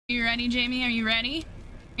You ready, Jamie? Are you ready?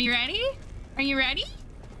 Are you ready? Are you ready?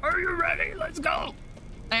 Are you ready? Let's go.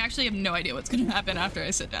 I actually have no idea what's gonna happen after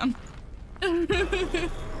I sit down.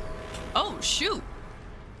 Oh, shoot.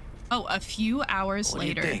 Oh, a few hours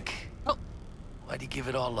later. What do you think? Oh. Why'd you give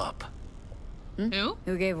it all up? Who?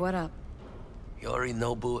 Who gave what up?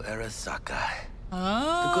 Yorinobu Arasaka.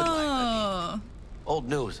 Oh. The good life, I mean. Old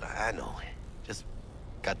news, I know. Just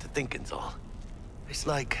got to thinking's all. It's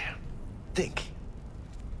like, think.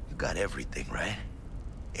 You got everything, right?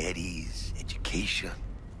 Eddie's, education.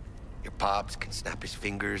 Your pops can snap his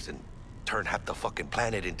fingers and turn half the fucking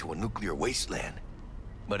planet into a nuclear wasteland.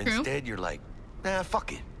 But True. instead, you're like, nah,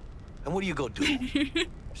 fuck it. And what do you go do?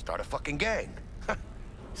 Start a fucking gang.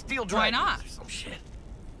 Steal dragons. Why not? Or some shit.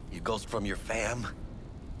 You ghost from your fam,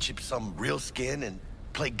 chip some real skin, and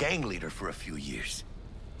play gang leader for a few years.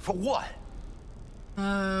 For what?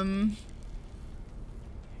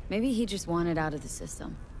 Maybe he just wanted out of the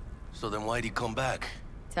system. So then why'd he come back?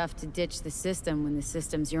 Tough to ditch the system when the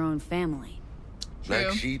system's your own family. True.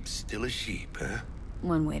 Black sheep, still a sheep, huh?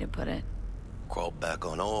 One way to put it. Crawled back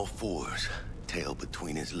on all fours, tail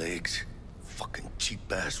between his legs. Fucking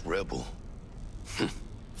cheap-ass rebel.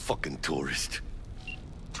 Fucking tourist.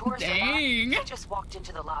 Tours Dang. I just walked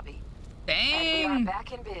into the lobby. Dang. And we are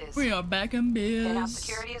back in biz. We are back in biz. And now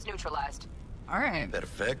security is neutralized. All right.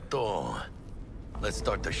 Perfecto. Let's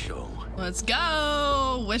start the show. Let's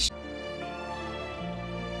go. Wish.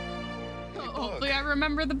 Hopefully I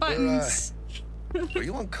remember the buttons. Were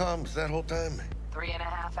you on comms that whole time?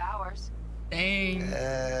 3.5 hours. Dang.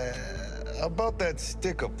 About that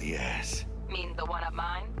stick up the ass. Mean the one up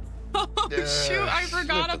mine? Oh, shoot. I slip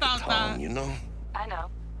forgot of the about tongue, that. You know? I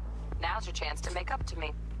know. Now's your chance to make up to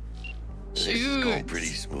me. This is going pretty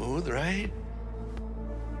smooth, right?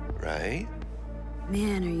 Right?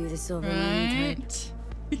 Man, are you the silver lining type?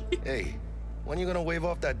 Right. Hey, when you gonna wave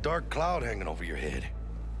off that dark cloud hanging over your head?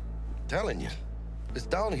 I'm telling you, it's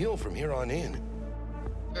downhill from here on in.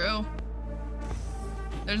 True.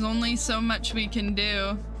 There's only so much we can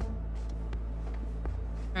do.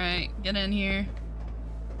 Alright, get in here.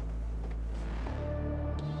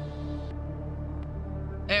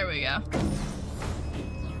 There we go.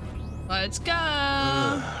 Let's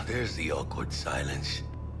go. There's the awkward silence.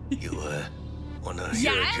 You, wanna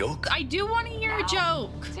hear a joke? I do want to hear a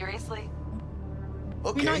joke. Seriously?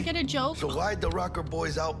 Okay. You not get a joke? So why'd the rocker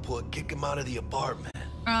boy's output kick him out of the apartment?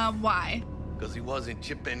 Why? Because he wasn't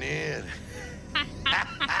chipping in.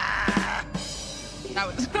 That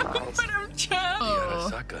was but I'm The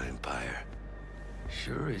Arasaka Empire.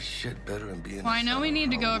 Sure as shit better than being. Well, I know we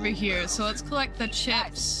need to go over here, so let's collect the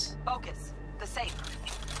chips. Focus. The safe.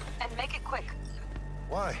 And make it quick.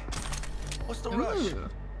 Why? What's the rush? Sit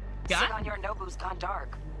Gun? on your Nobu's gone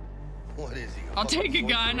dark. What is he? I'll take a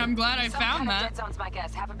gun. I'm glad I Some found kind of that. dead zone's my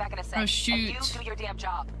guess. Have him back in a sec. Oh, shoot. And you do your damn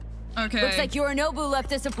job. Okay. Looks like Yorinobu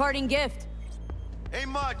left us a parting gift. Ain't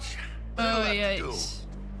much. Oh, What'll I have to yikes.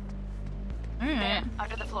 There, Alright.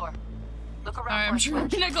 under the floor. Look around Alright, for I'm a trying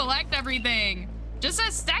switch. to collect everything. Just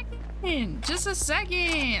a second. Just a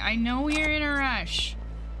second. I know we're in a rush,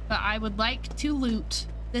 but I would like to loot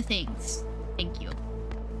the things. Thank you.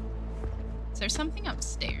 Is there something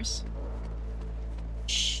upstairs?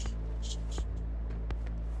 Shh.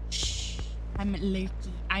 Shh. I'm lurking.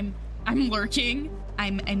 I'm lurking.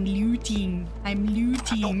 I'm looting. I'm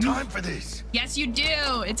looting. No time for this. Yes, you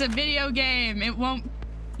do. It's a video game. It won't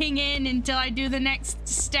ping in until I do the next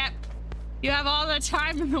step. You have all the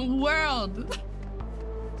time in the world.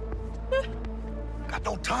 Got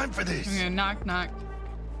no time for this. Okay, knock, knock.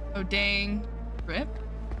 Oh, dang. Rip?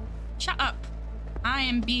 Shut up. I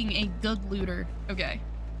am being a good looter. Okay.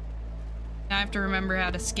 Now I have to remember how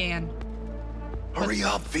to scan. Hurry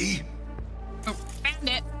up, V. Oh, found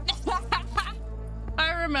it.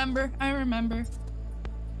 I remember. I remember.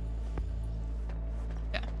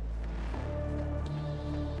 Yeah.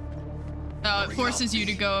 Oh, it forces you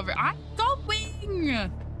to go over. I'm going! I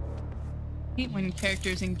hate when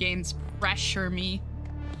characters in games pressure me.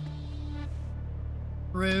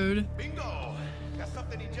 Rude. Bingo. Got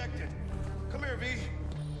something ejected. Come here, V.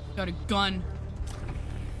 Got a gun.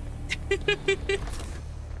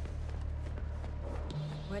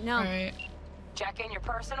 What now? Alright. Jack in your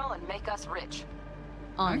personal and make us rich.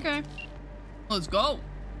 On. Okay. Let's go.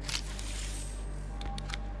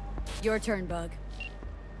 Your turn, Bug.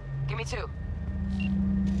 Give me 2.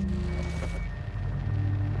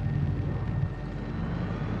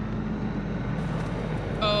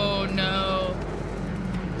 Oh no.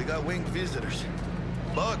 We got winged visitors.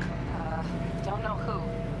 Bug. Don't know who,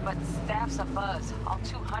 but staff's a buzz. All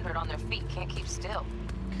 200 on their feet can't keep still.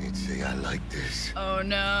 Can't say I like this. Oh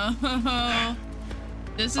no.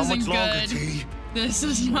 This How isn't much longer, good. T? This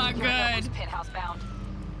is not Your number's good. penthouse bound.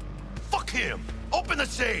 Fuck him! Open the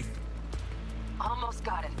safe! Almost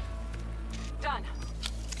got it. Done.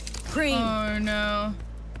 Green. Oh no.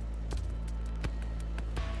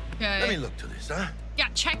 Let me Okay. look to this, huh? Yeah,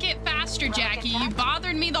 check it faster, Jackie. You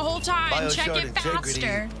bothered me the whole time. Check Bioshard it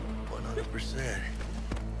faster. 100%.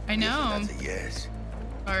 I know. That's a yes.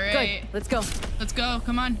 All Good. right. Let's go. Let's go.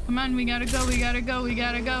 Come on. Come on. We gotta go. We gotta go. We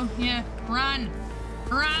gotta go. Yeah. Run.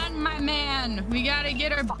 Run, my man. We gotta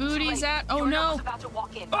get our Fuck, too booties late. out. Oh Your number's no. about to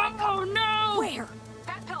walk in. Oh no. Where?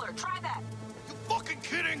 That pillar, try that. You fucking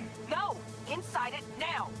kidding? No, inside it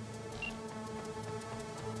now.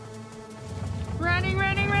 Running,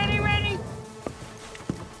 running, running, running.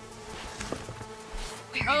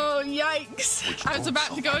 Oh, yikes. I was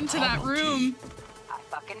about to go into that room. I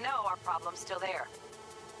fucking know our problem's still there.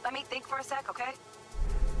 Let me think for a sec, okay?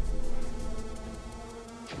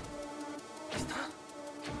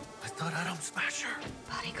 I thought Adam Smasher.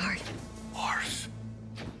 Bodyguard. Wars.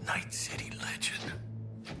 Night City legend.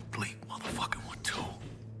 Bleak motherfucking one too.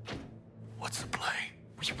 What's the play?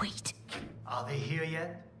 We wait. Are they here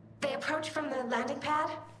yet? They approach from the landing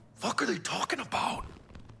pad? Fuck are they talking about?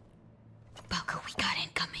 Balco, we got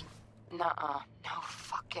incoming. Nuh-uh. No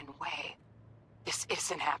fucking way. This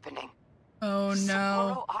isn't happening. Oh no.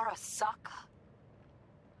 Sapporo Arasaka.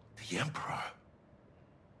 The Emperor.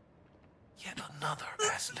 Yet another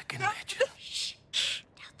ass-licking legend. Shh.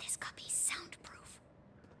 Now this copy's soundproof.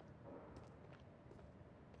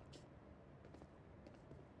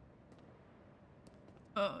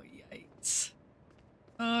 Oh, yikes.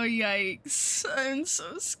 Oh, yikes. I'm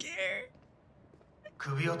so scared.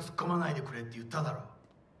 首を突っ込まないでくれって言っただろ。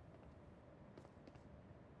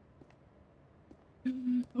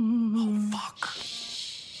Oh, fuck.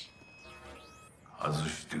 外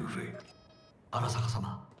してくれ。荒坂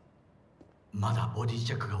様、まだボディ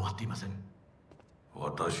チェックが終わっていません。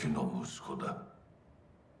私の息子だ。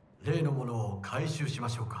例のものを回収しま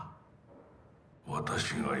しょうか。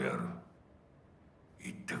私がやる。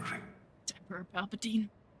言ってくれ。Emperor Palpatine.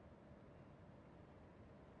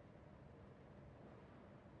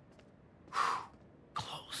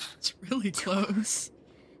 Close. It's really close.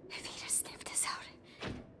 If he'd have sniffed us out.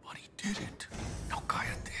 But he didn't. No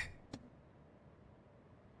cállate.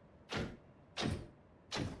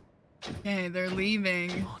 Okay, they're leaving.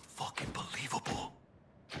 Unfucking believable.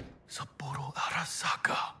 Sapporo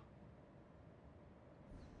Arasaka.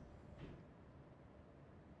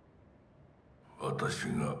私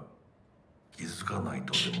が気づかない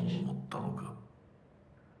とでも思ったのか。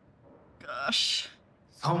Gosh.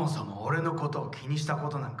 そもそも俺のことを気にしたこ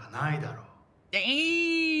となんかないだろう。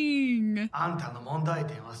 Dang. あんたの問題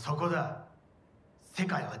点はそこだ。世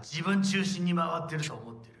界は自分中心に回ってると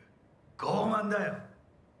思ってる。傲慢だよ。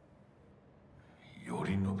頼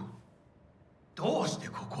信。どうして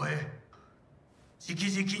ここへ？直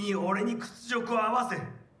々に俺に屈辱を合わせ、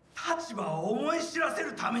立場を思い知らせ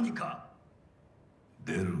るためにか。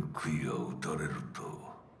出る杭が打たれると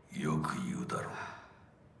よく言うだろう。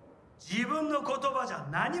自分の言葉じゃ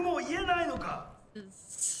何も言えないのか。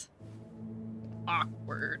 It's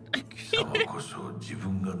awkward. 貴様こそ自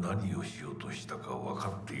分が何をしようとしたか分か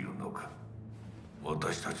っているのか。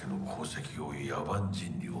私たちの功績を野蛮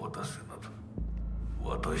人に渡すなど、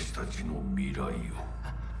私たちの未来を。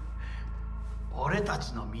俺た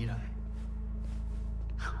ちの未来。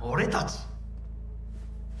俺たち。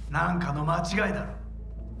なんかの間違いだろ。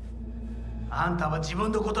あんたは自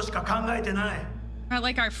分のことしか考えてない。 I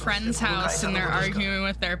like our friend's house and they're arguing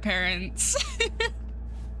with their parents.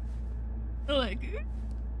 Like,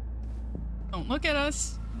 don't look at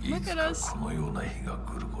us. い Look つ at か us. このような日が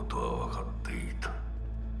来ることは分かっていた。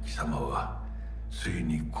貴様はつい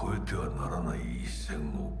に越えてはならない一線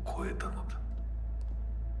を越えたのだ。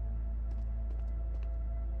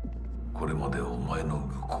これまでお前の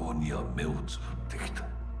愚行には目をつぶってきた。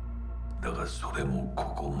だがそれも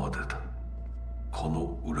ここまでだ。こ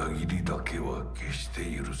の裏切りだけは決して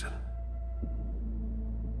許せん。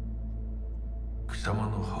貴様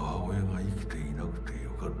の母親が生きていなくてよ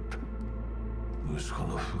かった。息子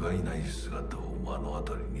の不甲斐ない姿を目の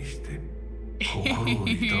当たりにして心を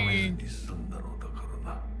痛めずに済んだのだか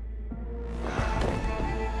らな。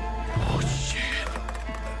Oh shit.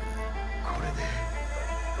 これで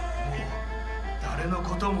もう誰の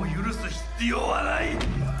ことも許す必要はない。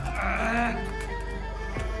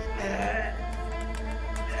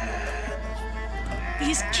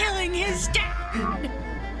He's killing his dad.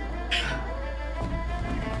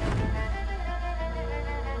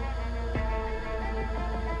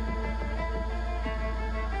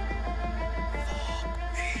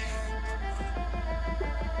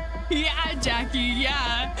 Yeah, Jackie. Jackie,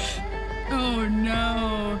 yeah. Oh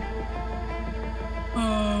no.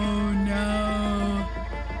 Oh no.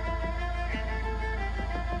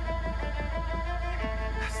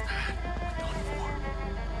 That's that. We're done for.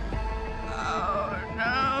 Oh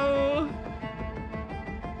no.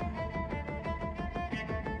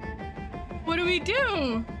 What do we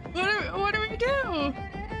do? What do we do?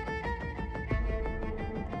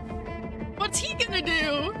 What's he gonna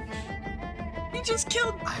do? He just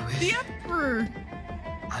killed the Emperor.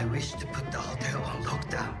 I wish to put the hotel on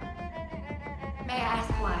lockdown. May I ask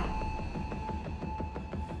why?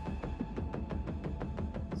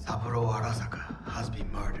 Saburo Arasaka has been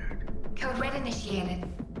murdered. Code Red initiated.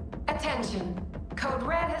 Attention. Code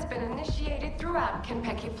Red has been initiated throughout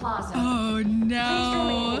Kenpeki Plaza. Oh Please remain in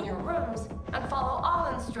no. your rooms and follow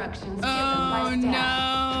all instructions given Oh by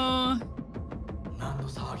staff. no. 何の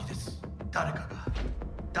騒ぎです。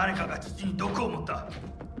誰かが父に毒を持った。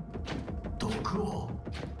毒を。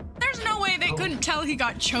There's no way they couldn't tell he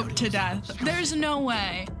got choked to death. There's no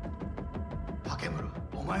way. 竹村、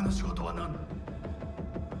お前の仕事は何だ。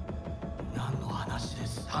何の話で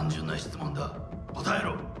す。単純な質問だ。答え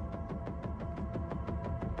ろ。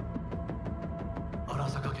荒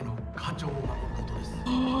坂家の家長を守ることです。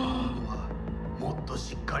もっと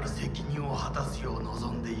しっかり責任を果たすよう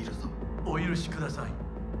望んでいるぞ。お許しください、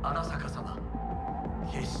荒坂様。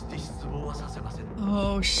決して失望はさせません。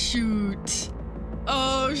Oh shoot.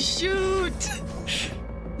 Oh shoot.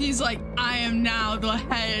 He's like, I am now the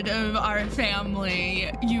head of our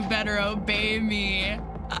family. You better obey me.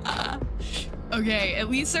 Okay, at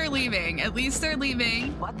least they're leaving. At least they're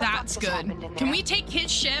leaving. That's good. Can we take his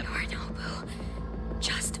ship? Yorinobu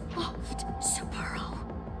just moved Saburo.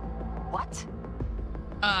 What?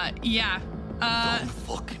 Yeah. Don't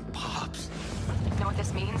fucking pops. You know what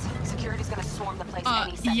this means? Security's gonna swarm the place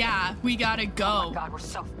any second. Yeah, we gotta go. Oh my god, we're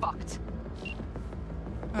so fucked.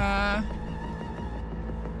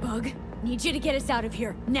 Bug, need you to get us out of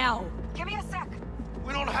here, now! Give me a sec.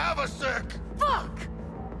 We don't have a sec. Fuck!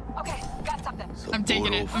 Okay, got something. I'm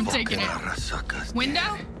taking it. I'm taking it. Arasaka's Window?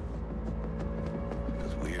 dead.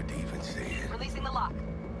 It's weird to even say it. Releasing the lock.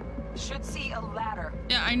 Should see a ladder.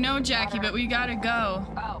 Yeah, I know, Jackie, but we gotta go.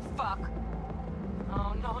 Oh, fuck.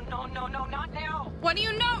 Oh, no, no, no, no, not now. What do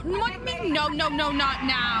you know? What do you mean? No, no, no, not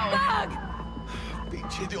now. Bug!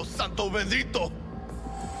 Pinche Dios santo bendito.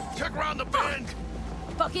 Check round the bend.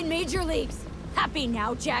 Fucking major leagues! Happy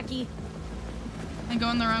now, Jackie? I'm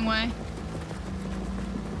going the wrong way.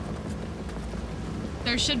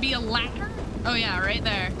 There should be a ladder? Oh yeah, right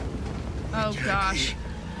there. Oh Jackie, gosh.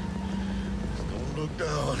 don't look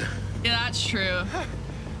down. Yeah, that's true.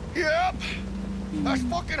 Yep. That's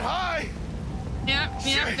fucking high. Yep,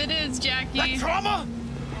 it is, Jackie. That trauma?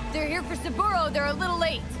 They're here for Saburo, they're a little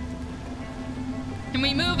late. Can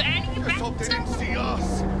we move any Let's hope they didn't see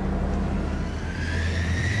us.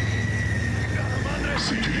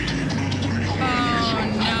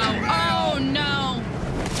 Oh no. Oh no.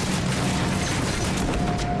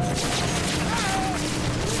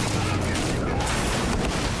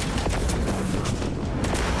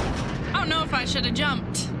 I don't know if I should have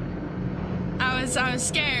jumped. I was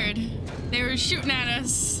scared. They were shooting at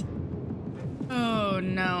us. Oh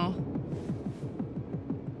no.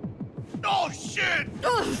 Oh shit!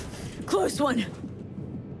 Ugh, close one.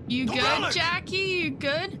 You The good, relic! Jackie? You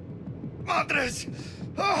good? Madres!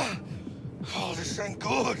 Oh, this ain't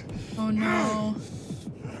good. Oh no.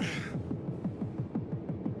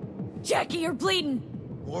 Jackie, you're bleeding.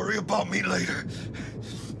 Worry about me later.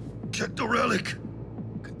 Check the relic.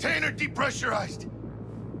 Container depressurized.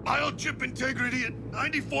 Biochip integrity at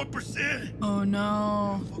 94%. Oh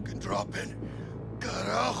no. Fucking dropping.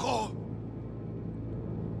 Carajo.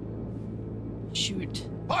 Shoot.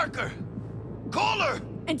 Parker! Call her!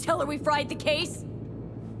 And tell her we fried the case?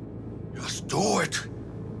 Just do it.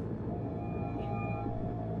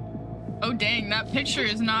 Oh dang, that picture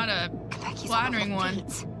is not a Kenpeki's flattering on the one.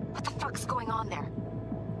 gates. What the fuck's going on there?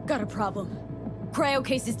 Got a problem. Cryo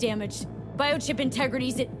case is damaged. Biochip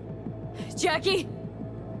integrity's at... Jackie?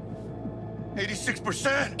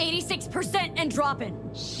 86%. 86% and dropping.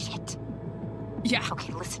 Shit. Yeah.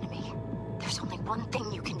 Okay, listen to me. There's only one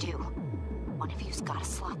thing you can do. One of you's gotta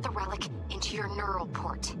slot the relic into your neural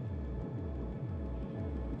port.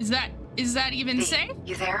 Is that even V, safe?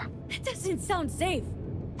 you there? That doesn't sound safe.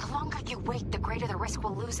 The longer you wait, the greater the risk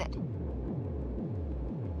we'll lose it.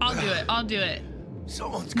 I'll do it. I'll do it.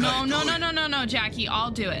 Someone's No, gotta no, do no, it. no, no, no, Jackie.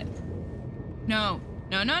 I'll do it. No.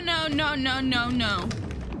 No, no, no, no, no, no, no.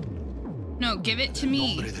 No, give it to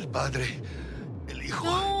me. Nombre del Padre, del Hijo,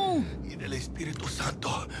 No. y del Espíritu Santo.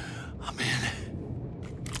 Amen.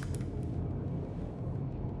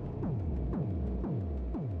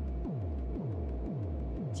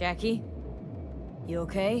 Jackie? You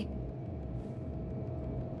okay?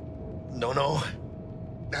 No.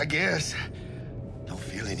 I guess. Don't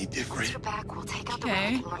feel any different. Once you're back, we'll take out the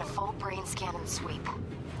relic and run a full brain scan and sweep.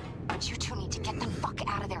 But you two need to get the fuck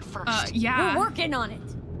out of there first. Yeah. We're working on it.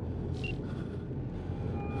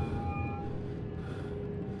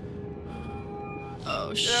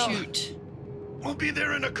 Oh, shoot. We'll be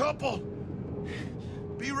there in a couple.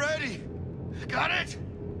 Be ready. Got it?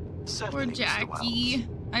 Poor Jackie.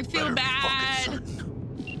 I feel bad. I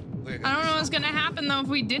don't know what's gonna happen though if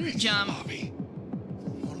we didn't jump.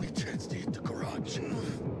 Only chance to hit the garage.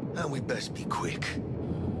 And we best be quick.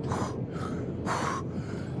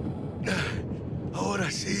 Oh, what I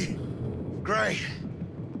see. Great.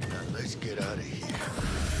 Now let's get out of here.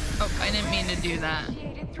 Oh, I didn't mean to do that.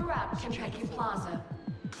 Initiated throughout Kentucky Plaza.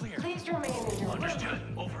 Clear. Please remain in your room. Understood.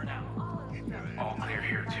 Over now. All clear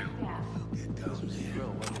here, too. Get down there.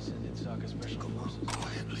 Come on,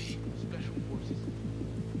 quietly.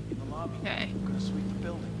 Okay. Gonna sweep the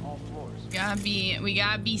building, all floors. We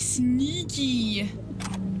gotta be sneaky.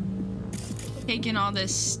 Taking all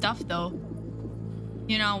this stuff though.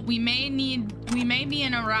 You know, we may be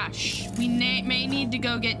in a rush. We may need to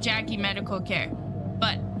go get Jackie medical care.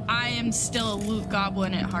 But I am still a loot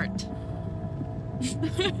goblin at heart.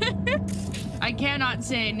 I cannot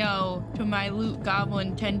say no to my loot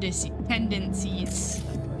goblin tendencies.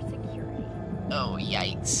 Oh,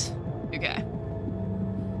 yikes. Okay.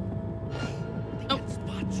 Oh.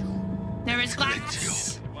 There is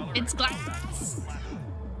glass. It's glass.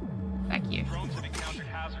 Back here. Drones have encountered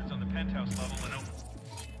hazards on the penthouse level and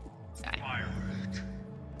Okay. fire.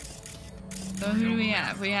 So who do we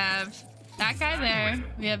have? We have that guy there.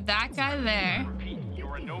 We have that guy there. Repeat,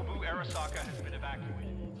 Yorinobu Arasaka has been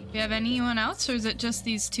evacuated. Do we have anyone else, or is it just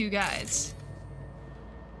these two guys?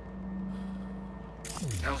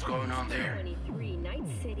 Hell's going on there?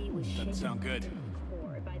 Doesn't sound good.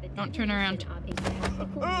 Don't turn around.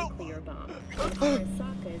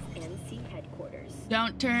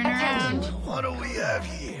 Don't turn around. What do we have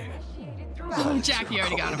here? Oh, Jackie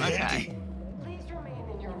already got him. Okay. Please remain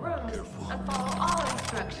in your rooms and follow all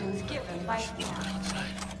instructions given by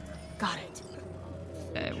staff. Got it.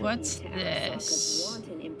 Okay, what's this?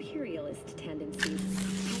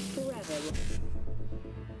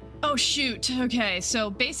 Oh shoot, okay,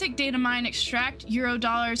 so basic data mine, extract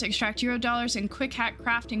Eurodollars, and quick hack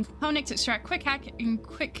crafting components, extract quick hack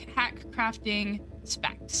crafting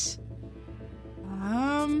specs.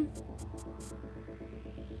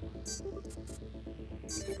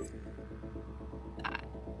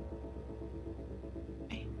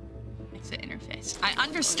 Exit interface. I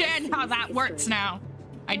understand how that works now.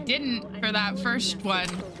 I didn't for that first one,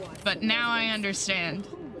 but now I understand.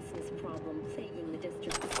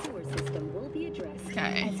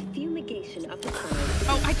 Okay.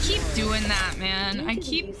 Oh, I keep doing that, man. I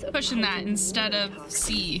keep pushing that instead of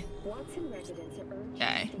C.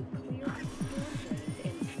 Okay.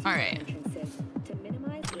 Alright.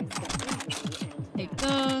 Take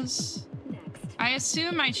those. I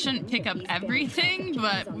assume I shouldn't pick up everything,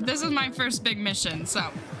 but this is my first big mission, so.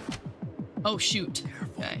 Oh, shoot.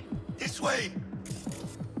 Okay. This way.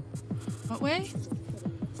 What way?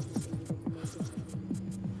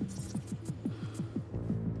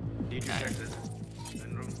 Detected.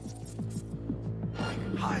 En route.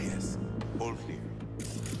 Highest. All clear.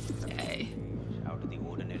 Okay. Out of the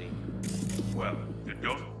ordinary. Well, the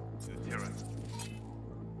dog, the terror.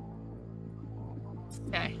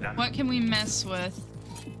 Okay. What can we mess with?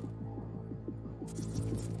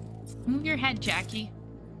 Move your head, Jackie.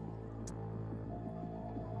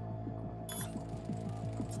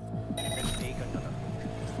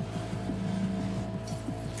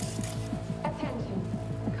 Attention.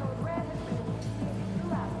 Code Red has been initiated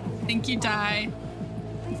throughout. Think you die.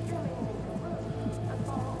 Please remain in your room and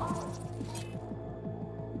follow all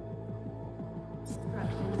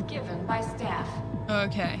instructions given by staff.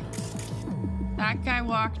 Okay. That guy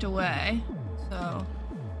walked away. So,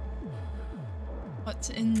 what's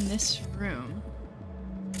in this room?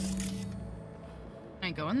 Can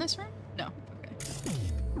I go in this room? No. Okay.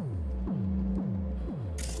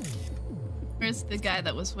 Where's the guy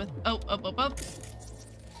that was with? Oh, up.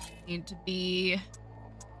 Need to be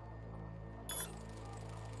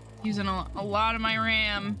using a lot of my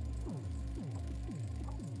RAM.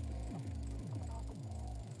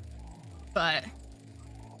 But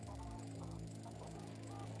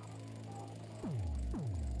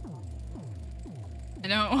I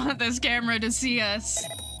don't want this camera to see us.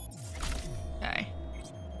 Okay.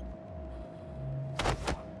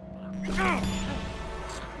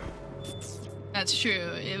 That's true.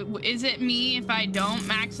 It is it me if I don't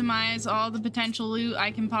maximize all the potential loot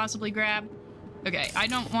I can possibly grab? Okay, I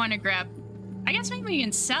don't want to grab... I guess maybe we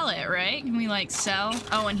can sell it, right? Can we, like, sell?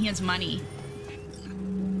 Oh, and he has money.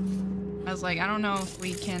 I was like, I don't know if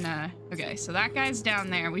we can, Okay, so that guy's down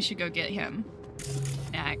there. We should go get him.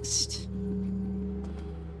 Next.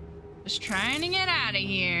 Just trying to get out of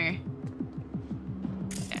here.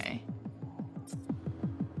 Okay.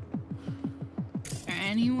 Is there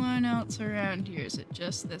anyone else around here? Is it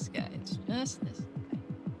just this guy? It's just this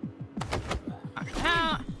guy. Knock it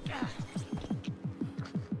out.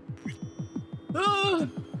 Oh.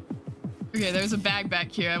 Okay, there's a bag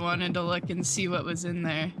back here. I wanted to look and see what was in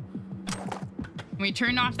there. We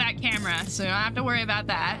turned off that camera, so you don't have to worry about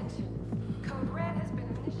that.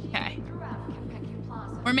 Okay.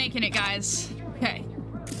 We're making it, guys. Okay.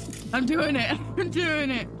 I'm doing it. I'm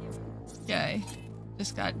doing it. Okay.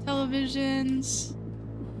 Just got televisions.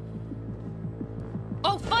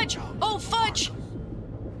 Oh, fudge! Oh, fudge!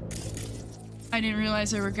 I didn't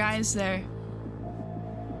realize there were guys there.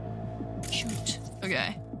 Shoot.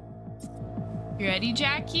 Okay. You ready,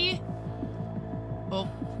 Jackie? Oh.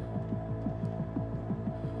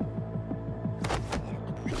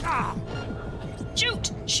 Ah.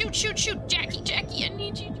 Shoot! Shoot, shoot, shoot! Jackie, Jackie, I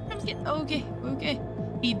need you to come get... Okay, okay.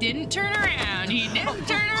 He didn't turn around. He didn't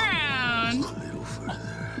turn around.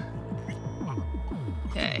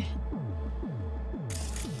 Okay.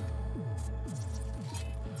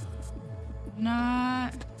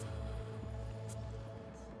 Not...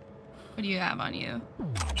 What do you have on you?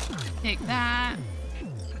 Take that.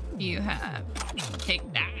 What do you have?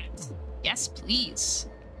 Take that. Yes, please.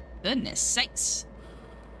 Goodness sakes.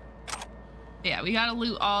 Yeah, we gotta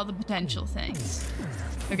loot all the potential things.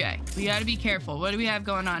 Okay, we gotta be careful. What do we have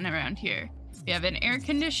going on around here? We have an air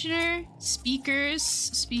conditioner,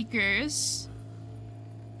 speakers.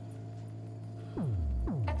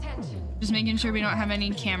 Attention. Just making sure we don't have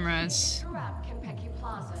any cameras.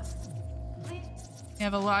 We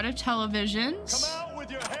have a lot of televisions. Come out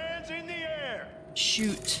with your hands in the air.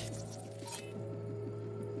 Shoot.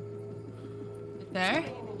 Right there.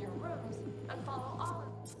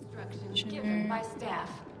 Given by staff.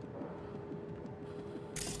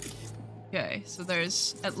 Okay, so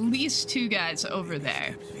there's at least 2 guys over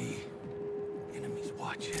there. Enemies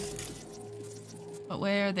watching. What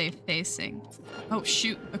way are they facing? Oh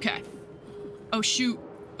shoot, okay. Oh shoot,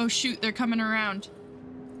 oh shoot, they're coming around.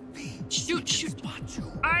 Shoot, shoot.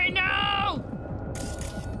 I know!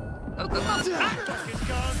 Go, go, go. Ah!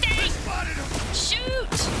 Stay! Shoot!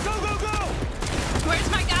 Go, go, go! Where's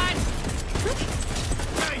my gun?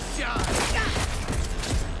 Nice shot!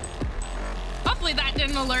 Hopefully that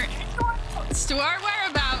didn't alert us to our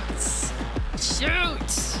whereabouts.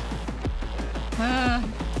 Shoot!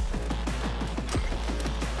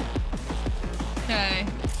 Okay.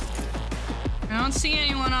 I don't see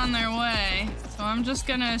anyone on their way, so I'm just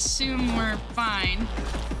gonna assume we're fine.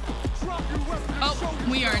 Oh,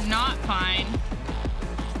 we are not fine.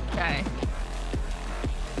 Okay.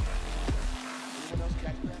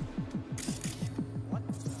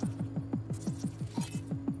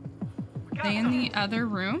 Are they in the other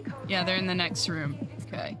room? Yeah, they're in the next room.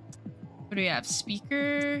 Okay. What do we have?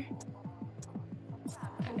 Speaker?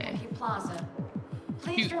 Okay.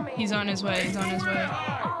 Shoot, he's on his way. He's on his way.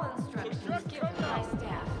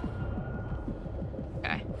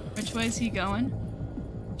 Okay. Which way is he going?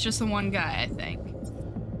 It's just the one guy, I think.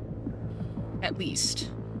 At least.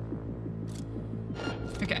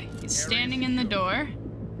 Okay. He's standing in the door.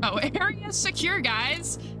 Oh, area's secure,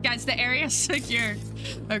 guys. Guys, the area's secure.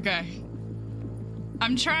 Okay.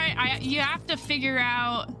 I'm trying. You have to figure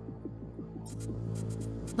out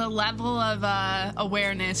the level of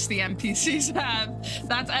awareness the NPCs have.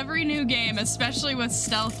 That's every new game, especially with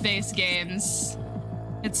stealth-based games.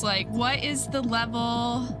 It's like, what is the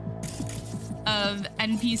level of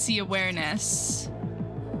NPC awareness?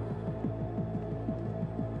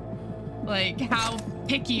 Like, how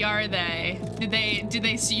picky are they? Do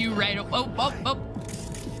they see you right? Oh, oh, oh.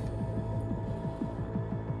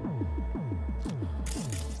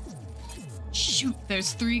 Shoot,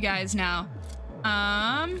 there's 3 guys now.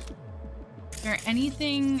 Is there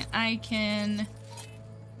anything I can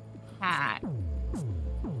hack?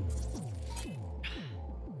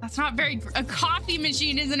 That's not very... A coffee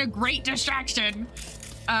machine isn't a great distraction.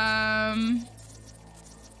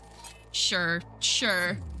 Sure.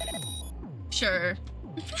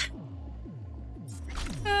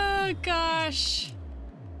 Oh, gosh.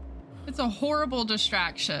 It's a horrible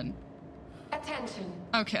distraction. Attention.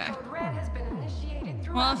 Okay. Code Red has been initiated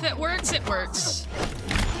throughout. Well, if it works, it works.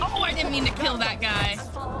 Oh, I didn't mean to kill that guy.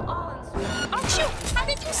 Oh, shoot! How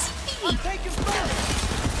did you see me?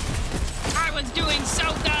 I was doing so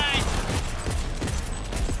good.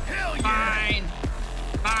 Hell yeah. Fine.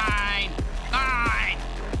 Fine. Fine.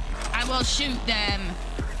 I will shoot them.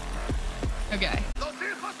 Okay. Los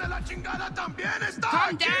hijos de la chingada también están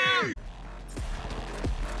Calm aquí. down.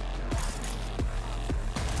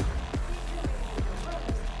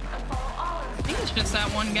 I think it's just that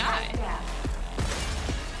one guy.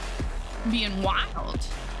 Being wild.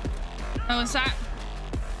 Oh, is that?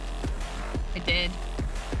 I did.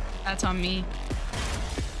 That's on me.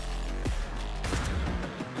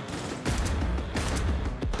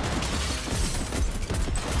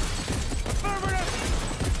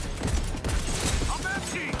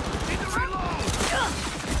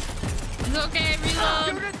 It's okay,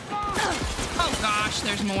 reload. Oh gosh,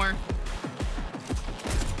 there's more.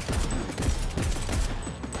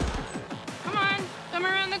 Come on, come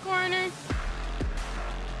around the corner.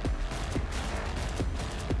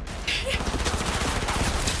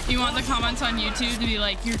 You want the comments on YouTube to be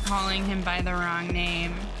like, you're calling him by the wrong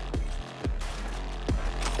name.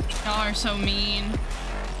 Y'all are so mean.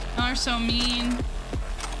 Y'all are so mean.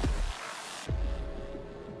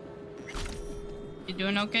 You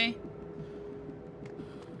doing okay?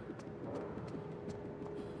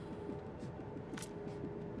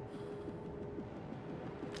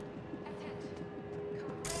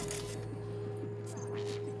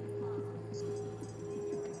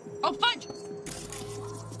 Oh, fudge!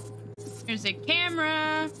 There's a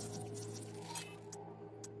camera.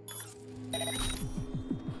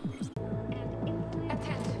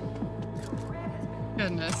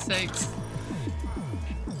 Goodness sakes.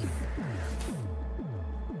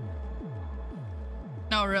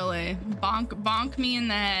 No, really. Bonk me in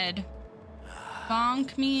the head.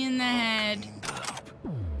 Bonk me in the head.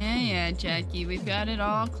 Yeah, Jackie, we've got it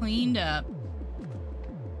all cleaned up.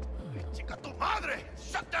 Chica tu madre!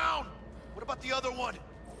 Shut down! What about the other one?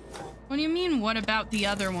 What do you mean, what about the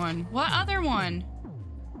other one? What other one?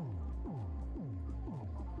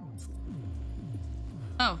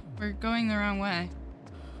 Oh, we're going the wrong way.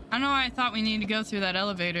 I don't know why I thought we needed to go through that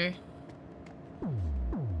elevator.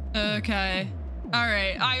 Okay.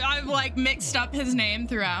 Alright, I've like mixed up his name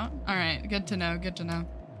throughout. Alright, good to know, good to know.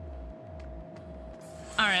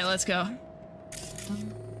 Alright, let's go.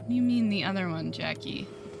 What do you mean the other one, Jackie?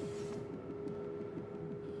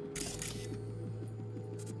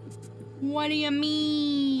 What do you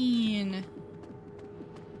mean?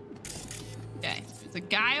 Okay, there's a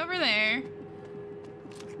guy over there.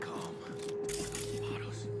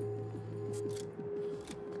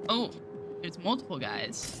 Oh, there's multiple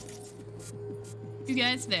guys. You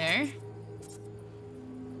guys there.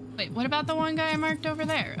 Wait, what about the one guy I marked over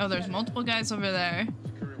there? Oh, there's multiple guys over there.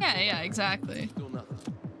 Yeah, exactly. Still nothing.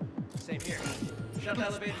 Same here. Shut the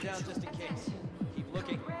elevator down just in case. Keep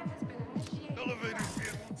looking. Elevator's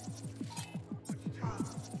here.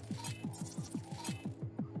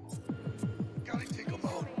 Gotta take him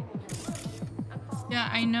out. Yeah,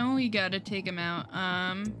 I know we gotta take him out.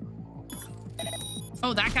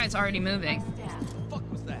 Oh, that guy's already moving. What the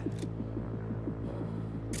fuck was that?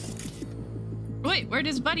 Wait, where'd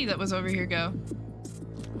his buddy that was over here go?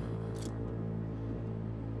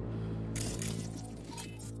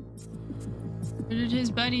 Where did his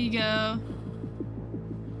buddy go?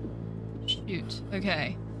 Shoot.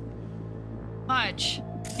 Okay. Watch.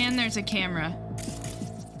 And there's a camera.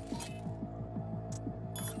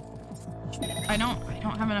 I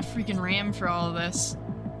don't have enough freaking RAM for all of this.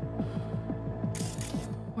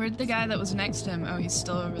 Where'd the guy that was next to him? Oh, he's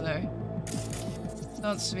still over there. What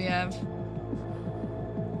else do we have?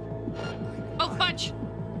 Oh, fudge!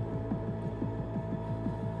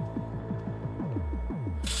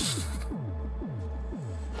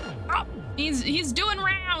 Oh, he's doing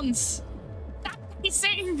rounds! Stop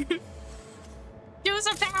pacing! Do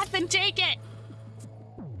some fast and take it!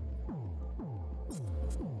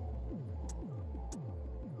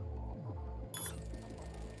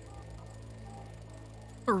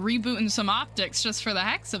 We're rebooting some optics just for the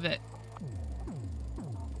hex of it.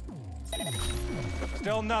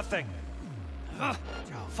 Still nothing.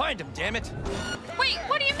 Find him, damn it! Wait,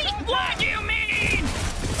 what do you mean? What do you mean?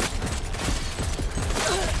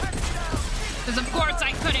 Because of course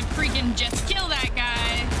I couldn't freaking just kill that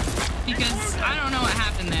guy. Because I don't know what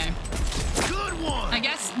happened there. Good one! I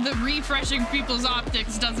guess the refreshing people's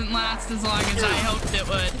optics doesn't last as long as I hoped it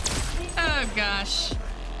would. Oh gosh.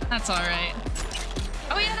 That's alright.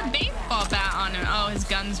 Oh, he had a baseball bat on him. Oh, his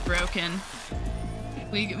gun's broken.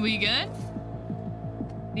 We good?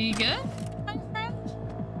 We good, my friend?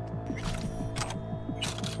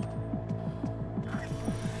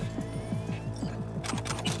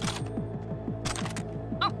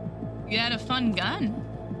 Oh, you had a fun gun.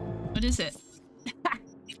 What is it?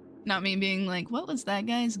 Not me being like, what was that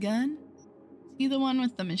guy's gun? Is he the one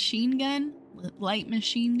with the machine gun? Light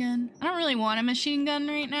machine gun? I don't really want a machine gun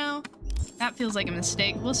right now. That feels like a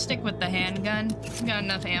mistake. We'll stick with the handgun. We've got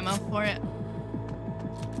enough ammo for it.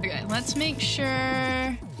 Okay, let's make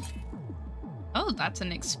sure... Oh, that's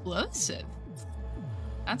an explosive.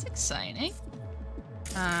 That's exciting.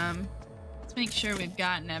 Let's make sure we've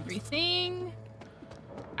gotten everything.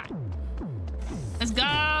 Ah. Let's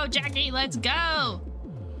go, Jackie, let's go!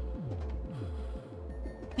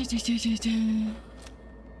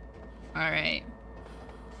 Alright.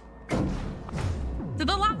 To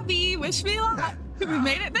the lobby! Wish me luck! We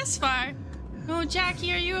made it this far! Oh,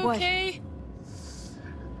 Jackie, are you okay?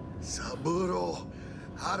 Saburo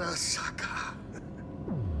Arasaka.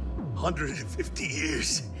 150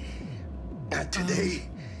 years. And today...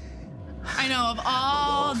 I know, of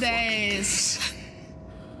all days.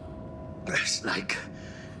 That's like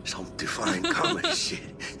some divine comedy shit.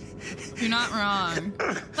 You're not wrong.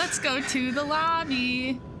 Let's go to the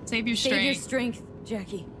lobby. Save your strength. Save your strength,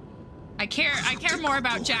 Jackie. I care more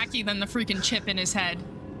about Jackie than the freaking chip in his head.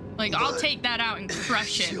 Like, I'll take that out and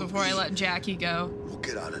crush it before I let Jackie go. We'll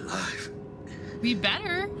get out alive. We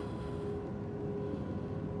better.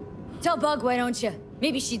 Tell Bug, why don't you?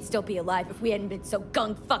 Maybe she'd still be alive if we hadn't been so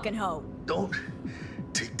gung-fucking-ho. Don't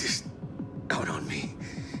take this out on me.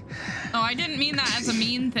 Oh, I didn't mean that as a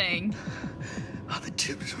mean thing. How the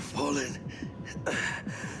chips are falling. I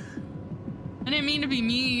didn't mean to be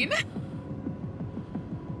mean.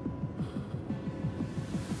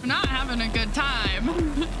 We're not having a good time.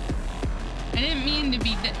 I didn't mean to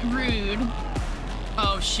be rude.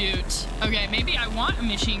 Oh, shoot. Okay, maybe I want a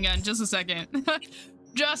machine gun. Just a second.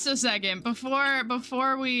 Just a second. Before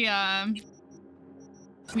we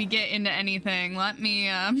get into anything, let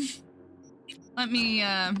me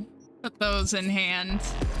put those in hand.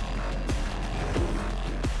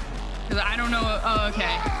 Because I don't know. Oh,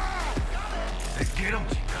 okay.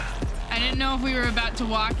 I didn't know if we were about to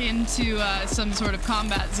walk into some sort of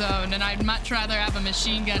combat zone, and I'd much rather have a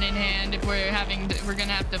machine gun in hand if we're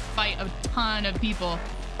gonna have to fight a ton of people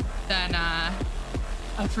than a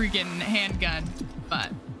freaking handgun.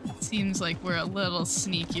 But it seems like we're a little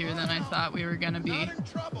sneakier than I thought we were gonna be.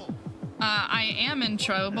 I am in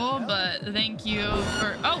trouble, but thank you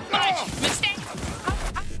for— oh, fudge! Mistake!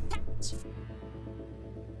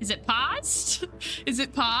 Is it paused? Is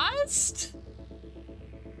it paused?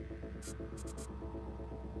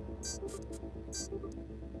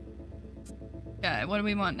 Okay, what do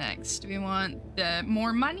we want next? Do we want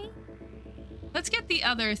more money? Let's get the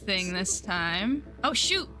other thing this time. Oh,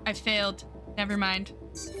 shoot! I failed. Never mind.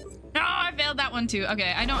 No, I failed that one too.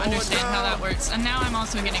 Okay, I don't understand how that works. And now I'm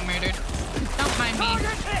also getting murdered. Don't mind me.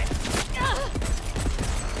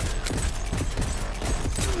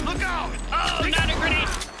 Look out! Oh, not a grenade!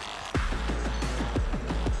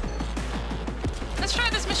 Let's try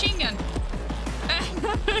this machine gun.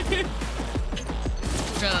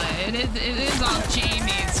 Really, it is all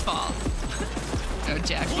Jamie's fault. No,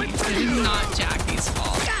 Jackie. It is not Jackie's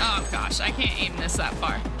fault. Oh gosh, I can't aim this that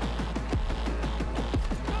far.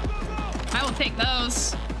 I will take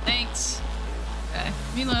those. Thanks. Okay,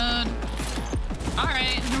 reload.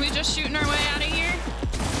 Alright, are we just shooting our way out of here?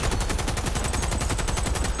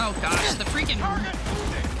 Oh gosh, the freaking...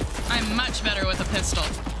 I'm much better with a pistol.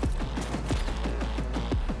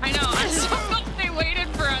 I know, I'm so glad they waited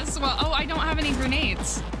for us while— oh, I don't have any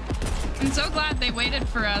grenades. I'm so glad they waited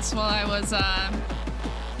for us while I was,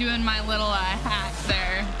 doing my little, hack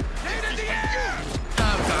there.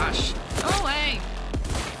 Oh gosh. Go away.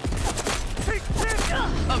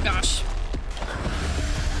 Oh gosh.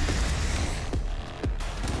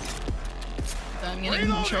 So I'm getting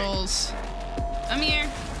controls. I'm here.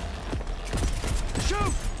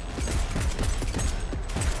 Shoot!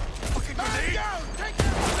 Fucking grenade!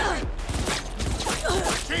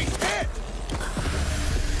 Take that! Hit!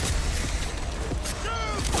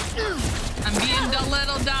 I'm being a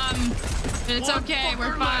little dumb, but it's okay.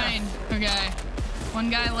 We're fine. Okay. One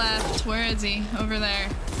guy left. Where is he? Over there.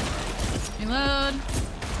 Reload.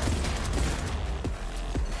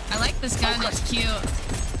 I like this gun. It's cute.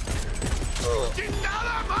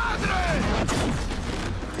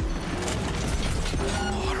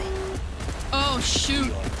 Oh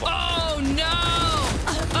shoot. Oh no.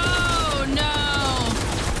 Oh no.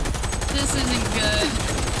 This isn't good.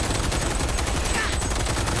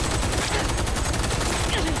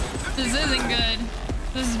 This isn't good.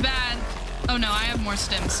 This is bad. Oh no, I have more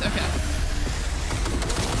stims. Okay.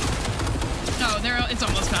 No, it's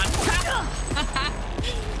almost gone.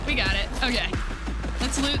 We got it. Okay.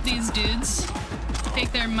 Let's loot these dudes.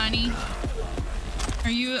 Take their money. Are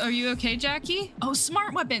you okay, Jackie? Oh,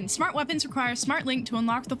 smart weapons. Smart weapons require a smart link to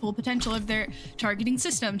unlock the full potential of their targeting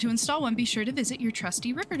system. To install one, be sure to visit your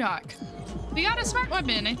trusty Ripper Doc. We got a smart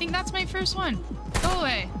weapon. I think that's my first one. Go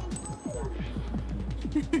away.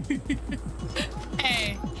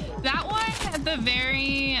 Hey, that one at the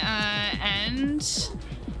very end.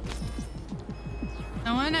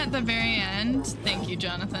 That one at the very end. Thank you,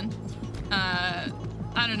 Jonathan.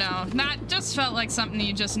 I don't know. That just felt like something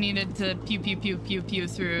you just needed to pew pew pew pew pew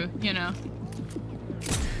through, you know.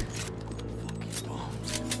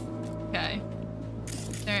 Okay.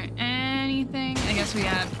 Is there anything? I guess we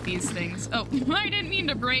have these things. Oh, I didn't mean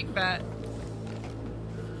to break that.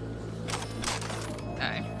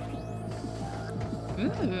 Okay.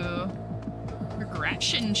 Ooh.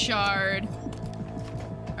 Regression shard.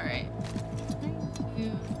 Alright.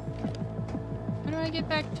 How do I get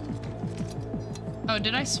back to... Oh,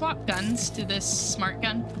 did I swap guns to this smart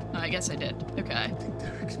gun? Oh, I guess I did. Okay.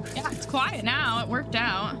 Yeah, it's quiet now. It worked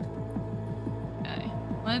out. Okay.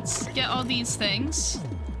 Let's get all these things.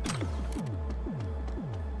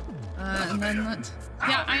 And then let's...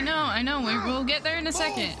 Yeah, I know. We'll get there in a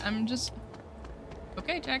second. I'm just...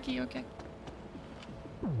 Okay, Jackie, okay.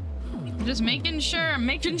 I'm just making sure. I'm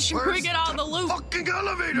making sure we get all the loot. Fucking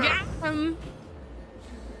elevator! Yeah.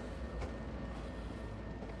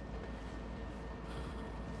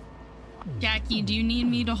 Jackie, do you need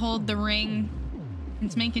me to hold the ring?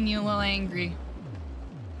 It's making you a little angry.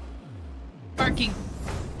 Barking.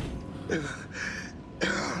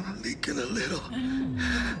 I'm leaking a little.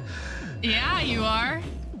 Yeah, you are.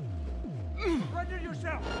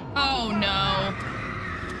 Oh no.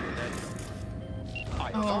 I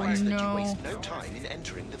advise that you waste no time in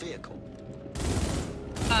entering the vehicle.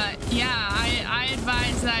 Yeah, I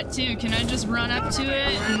advise that too. Can I just run up to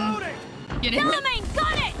it and get in? Delamain,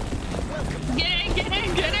 got it! Get in!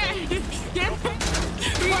 Get in!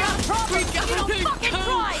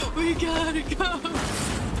 We gotta go!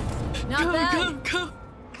 Not bad. Go!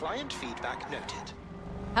 Client feedback noted.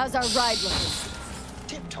 How's our ride looking?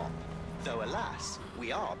 Tip-top. Though alas,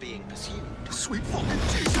 we are being pursued. Sweet fucking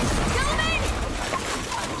Jesus! Delamain!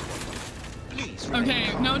 Please.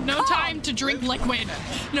 Okay, no time to drink liquid.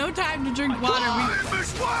 No time to drink water. A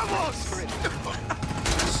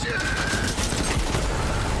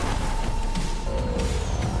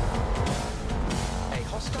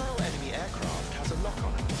hostile enemy aircraft has a lock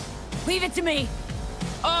on it. Leave it to me.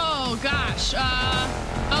 Oh gosh. I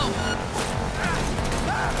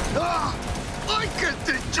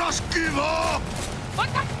can't just give up. What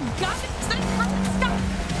the god is that? Stop!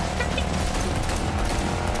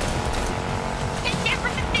 Get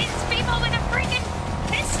rid of these people with a freaking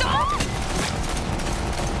pistol!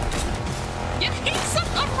 Give me a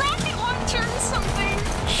rocket launcher or something!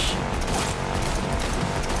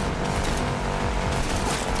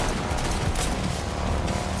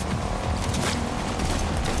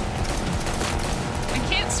 I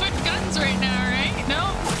can't switch guns right now, right? No?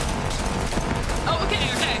 Oh, okay.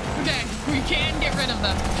 We can get rid of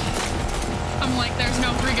them. I'm like, there's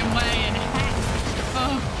no friggin' way in heck.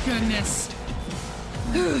 Oh, goodness.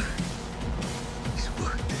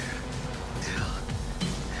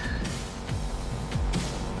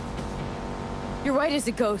 You're white as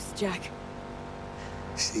a ghost, Jack.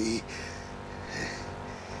 See?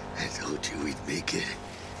 I told you we'd make it.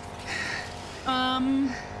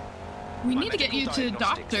 We need to get you to a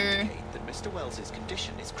doctor. That Mr. Wells's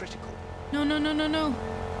condition is critical. No.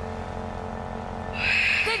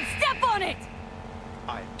 Then step on it!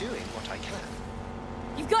 I'm doing what I can.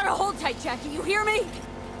 You've got to hold tight, Jackie. You hear me?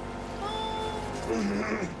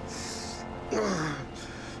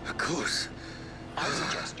 Of course. I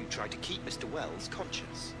suggest you try to keep Mr. Wells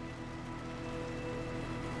conscious.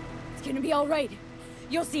 It's gonna be all right.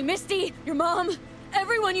 You'll see Misty, your mom,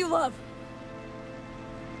 everyone you love.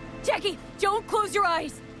 Jackie, don't close your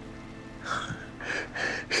eyes.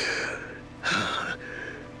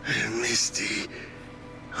 Misty,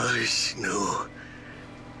 she knew.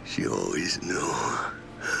 She always knew.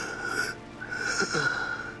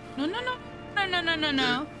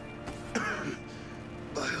 No.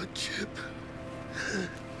 Biochip.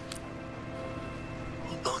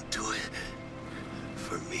 Hold on to it.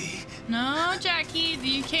 For me. No, Jackie,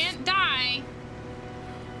 you can't die.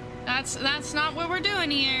 That's not what we're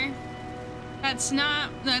doing here. That's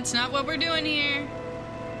not what we're doing here.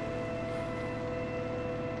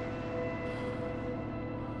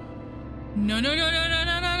 No.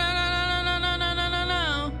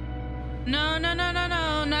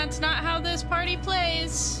 That's not how this party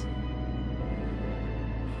plays.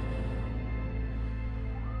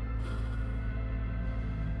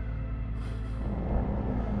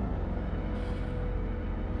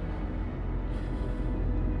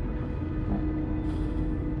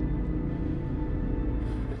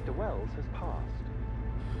 Wells has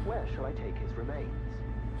passed. Where shall I take his remains?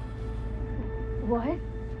 What?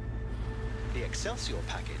 The Excelsior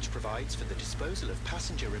package provides for the disposal of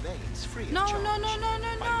passenger remains free of No, charge. no.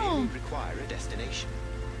 I merely require a destination.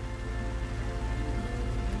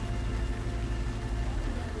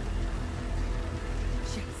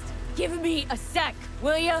 Just give me a sec,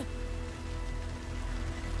 will ya?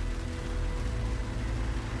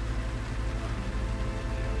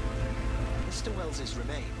 Mr. Wells's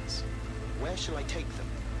remains. Where shall I take them?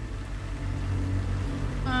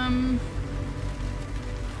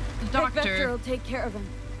 The doctor. Vector will take care of him.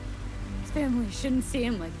 His family shouldn't see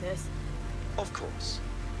him like this. Of course.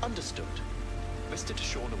 Understood. Mr.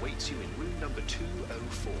 Deshawn awaits you in room number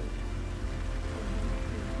 204.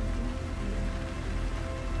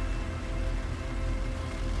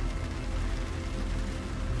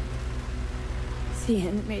 See you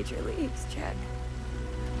in the major leagues, Jack.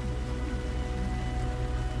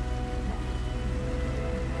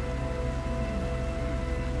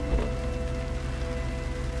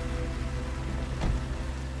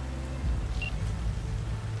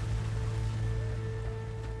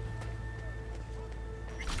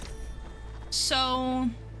 So,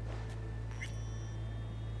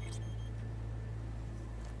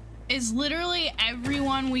 is literally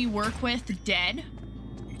everyone we work with dead?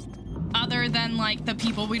 Other than, like, the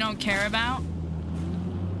people we don't care about?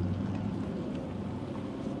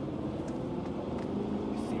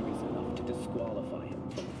 Serious enough to disqualify him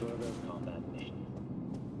from further combat missions.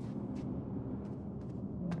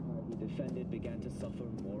 The defendant began to suffer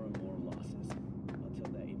more and more losses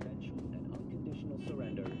until their eventual and unconditional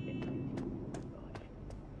surrender in 1995.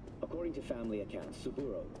 According to family accounts,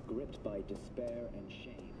 Saburo, gripped by despair and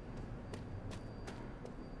shame,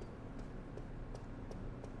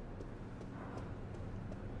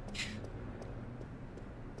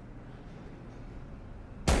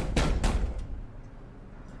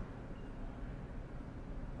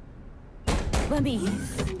 Let me.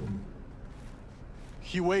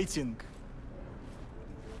 He waiting.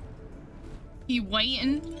 He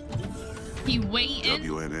waiting? He waiting?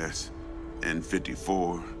 WNS,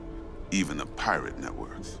 N54, even the pirate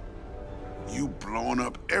networks. You blowing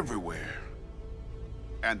up everywhere.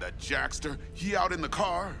 And the Jackster, he out in the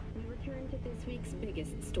car? We return to this week's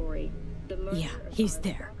biggest story. The murder Yeah, he's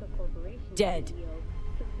there. Dead.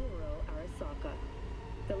 Saburo Arasaka,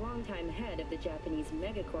 the longtime head of the Japanese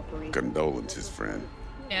megacorporation. Condolences, friend.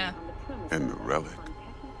 Yeah. And the relic.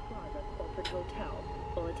 Plaza corporate hotel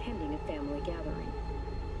while attending a family gathering.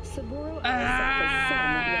 Saburo Arasaka's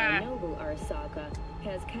son, Yorinobu Arasaka,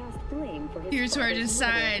 has cast blame for his Here's where I father's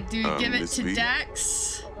decide. Do we give it Miss to V?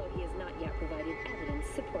 Dax? Although he has not yet provided evidence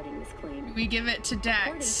supporting this claim. Do we give it to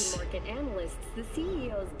Dax? According to market analysts, the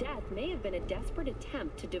CEO's death may have been a desperate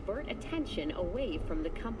attempt to divert attention away from the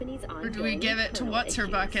company's ongoing Or do we give it to internal what's her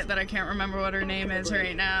issues. bucket that I can't remember what her name is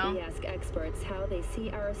right now? We ask experts how they see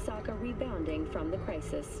Arasaka rebounding from the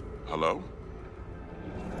crisis. Hello?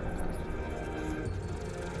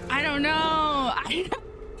 I don't know. I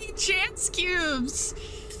don't need chance cubes.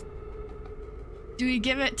 Do we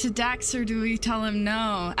give it to Dax or do we tell him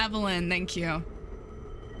no? Evelyn, thank you.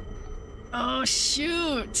 Oh,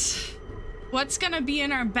 shoot. What's gonna be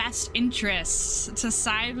in our best interests? To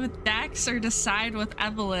side with Dax or to side with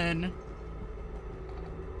Evelyn?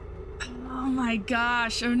 Oh my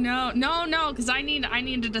gosh. Oh no. No, because I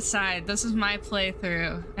need to decide. This is my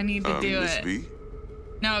playthrough. I need to do Miss it. V?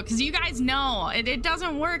 No, because you guys know. It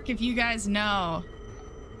doesn't work if you guys know.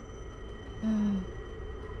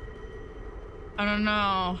 I don't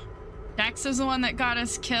know. Dax is the one that got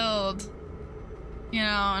us killed. You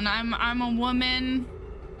know, and I'm a woman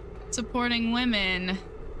supporting women.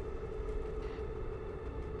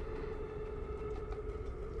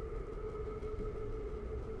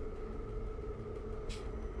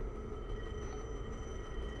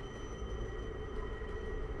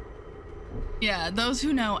 Yeah, those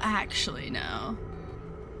who know actually know.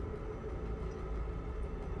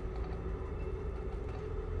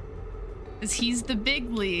 Because he's the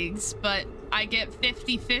big leagues, but I get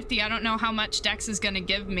 50-50. I don't know how much Dex is gonna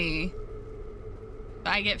give me.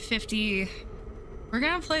 But I get 50. We're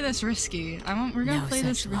gonna play this risky. We're gonna play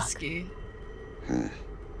this risky.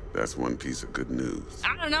 That's one piece of good news.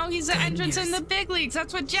 I don't know. He's the entrance in the big leagues.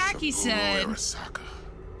 That's what Jackie said. Arasaka,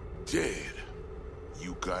 dead.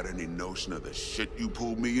 You got any notion of the shit you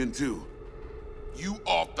pulled me into? You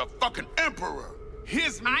off the fucking Emperor!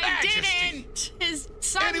 His Majesty! I didn't! His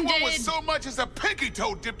son Anyone did! with so much as a pinky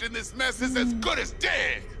toe dipped in this mess is as good as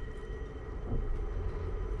dead!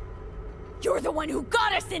 You're the one who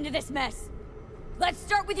got us into this mess! Let's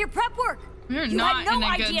start with your prep work! You're You not had no in a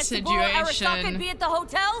idea good Saburo Arasaka situation. would be at the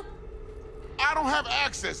hotel? I don't have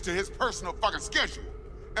access to his personal fucking schedule.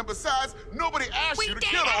 And besides, nobody asked you to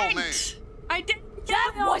kill the old man. I didn't.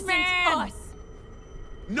 That wasn't us.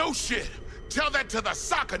 No shit. Tell that to the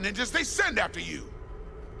soccer ninjas they send after you.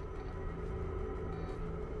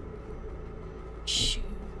 Shoot.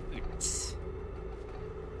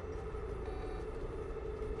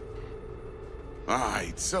 All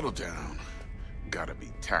right, settle down. Gotta be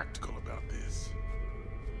tactical about this.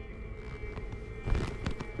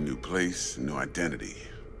 New place, new identity.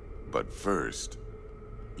 But first,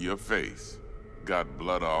 your face got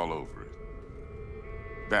blood all over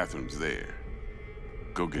it. Bathroom's there.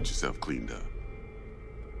 Go get yourself cleaned up.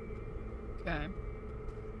 Okay.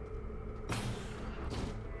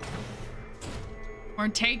 We're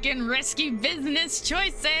taking risky business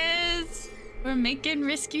choices. We're making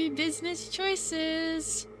risky business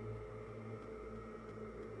choices.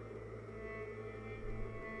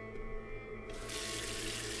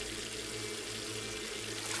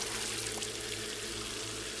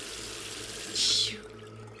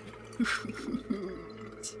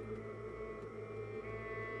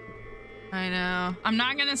 I know. I'm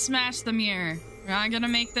not gonna smash the mirror. We're not gonna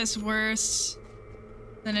make this worse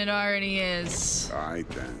than it already is. All right,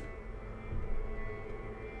 then.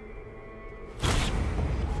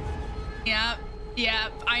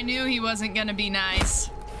 Yep. I knew he wasn't gonna be nice.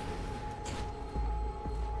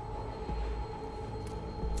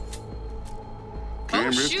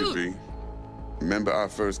 Can't risk it, V. Remember our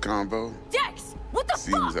first convo? Dex, what the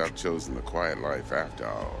Seems fuck? I've chosen the quiet life after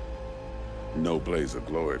all. No blaze of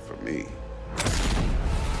glory for me.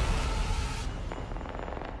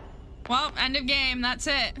 Well, end of game. That's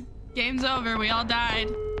it. Game's over. We all died.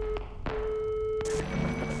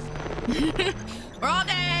 We're all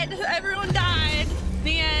dead. Everyone died.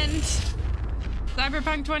 The end.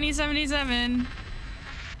 Cyberpunk 2077.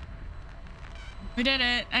 We did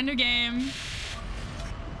it. End of game.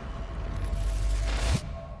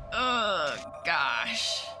 Oh,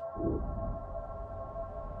 gosh.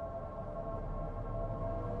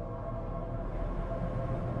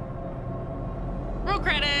 Roll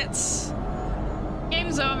credits.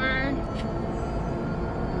 Game's over.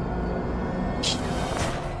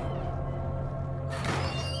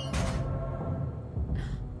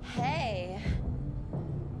 Hey.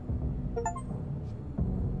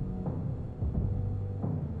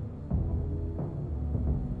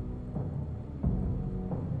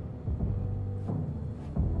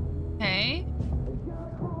 Hey.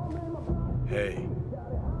 Hey,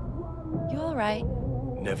 You all right?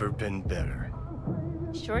 never been better.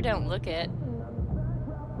 Sure don't look it.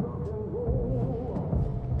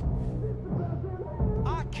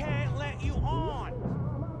 I can't let you on.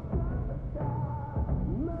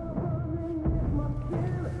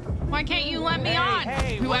 Why can't you let me on?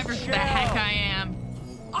 Whoever the heck I am.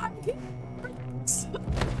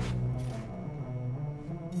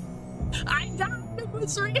 I died and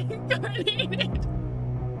was reincarnated.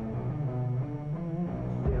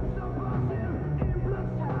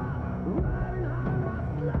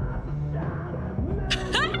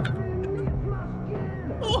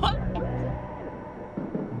 What?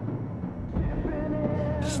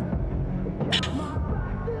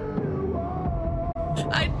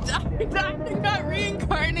 I died and got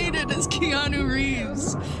reincarnated as Keanu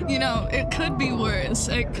Reeves. You know, it could be worse.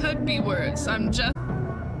 It could be worse. I'm just...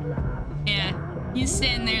 Yeah, you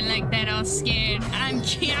sitting there like that all scared. I'm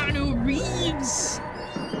Keanu Reeves.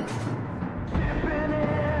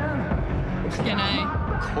 Can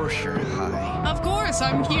I? Of course you're high. Of course,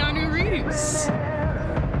 I'm Keanu Reeves.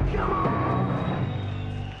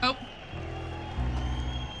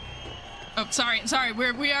 Oh, sorry.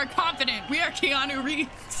 We are confident. We are Keanu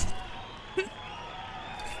Reeves.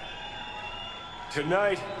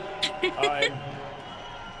 Tonight, Why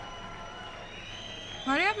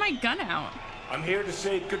do I have my gun out? I'm here to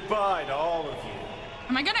say goodbye to all of you.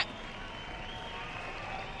 Am I gonna...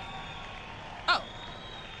 Oh.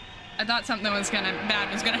 I thought something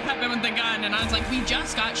bad was gonna happen with the gun, and I was like, we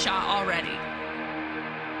just got shot already.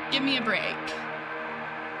 Give me a break.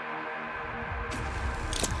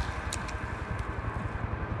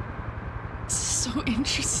 So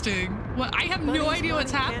interesting. Well, I have no idea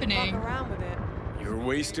what's happening. You're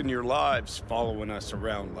wasting your lives following us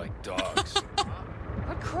around like dogs.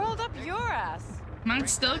 What crawled up your ass? Am I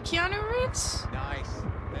still Keanu Reeves? Nice.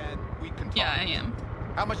 Then we can talk. Yeah, I am.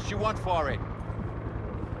 How much do you want for it?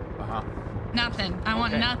 Uh-huh. Nothing. I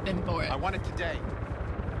want Okay. nothing for it. I want it today.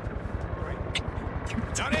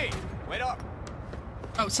 Johnny, wait up.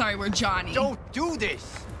 Oh, sorry, we're Johnny. Don't do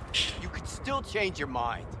this. You could still change your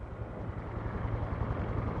mind.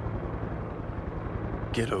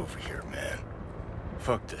 Get over here, man.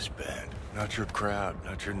 Fuck this band. Not your crowd,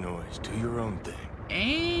 not your noise. Do your own thing.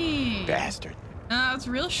 Hey. Bastard. It's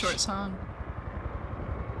a real short song.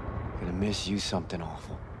 Gonna miss you something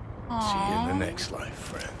awful. Aww. See you in the next life,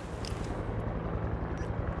 friend.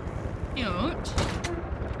 Cute.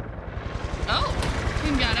 Oh, we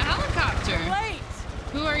got a helicopter. Wait.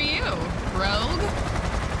 Who are you? Rogue?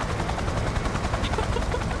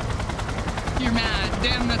 You're mad.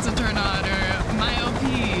 Damn, that's a turn on. Or my OP.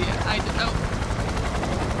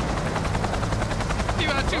 You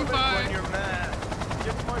got too far. When you're mad.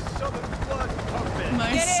 Get my southern blood pumping.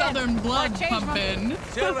 My southern blood pumping.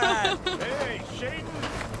 Hey, Shaden.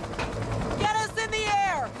 Get us in the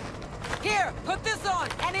air. Here, put this on,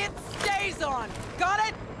 and it stays on. Got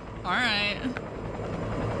it? All right.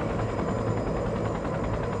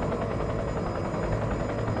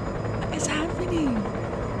 What is happening?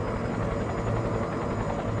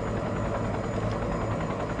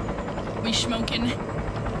 We smoking?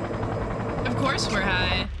 Of course we're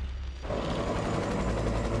high.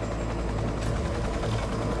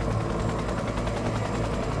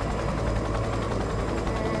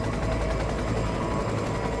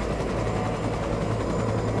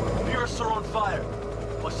 Are on fire.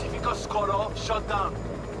 Pacifica squad off, shut down.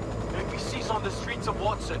 APC's on the streets of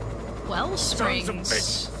Watson.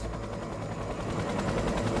 Wellsprings.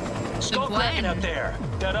 Skullcracking out there.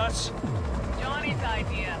 That us? Johnny's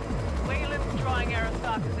idea. Wayland's drawing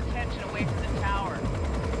Arasaka's attention away from the tower.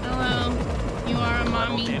 Hello. You are a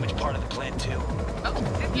mommy. Damage part of the plan too. Oh,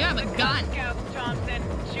 you have a gun. Scouts, Thompson.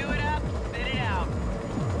 Chew it up, spit it out.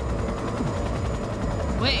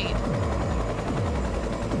 Wait.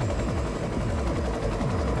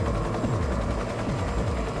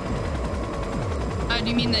 Do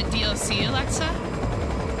you mean the DLC, Alexa?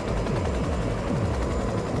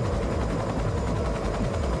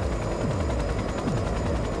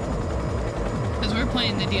 Because we're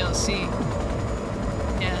playing the DLC.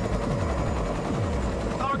 Yeah.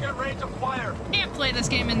 Target range of fire. Can't play this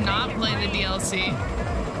game and not play the DLC.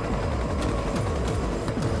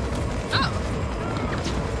 Oh.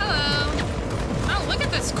 Hello. Oh, look at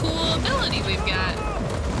this cool ability we've got.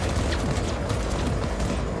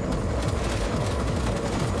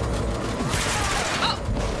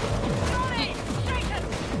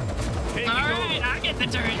 The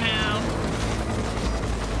turret now.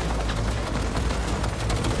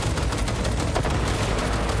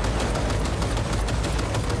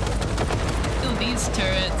 Ooh, these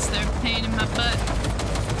turrets, they're a pain in my butt.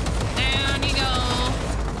 Down you go.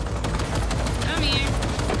 Come here.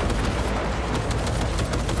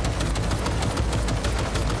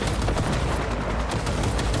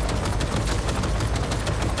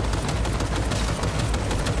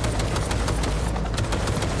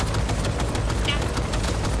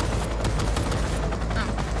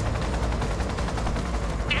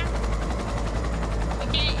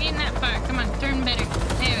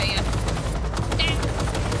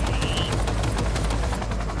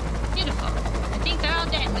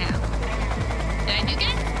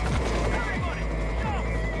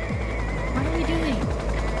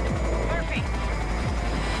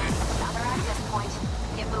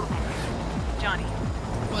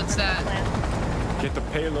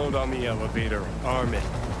 On the elevator, arm it.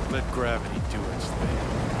 Let gravity do its thing.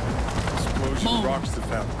 Explosion rocks the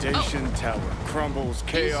foundation, tower crumbles,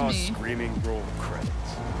 chaos, screaming, roll credits.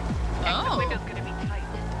 The window's gonna be tight.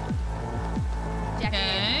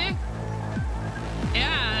 Okay.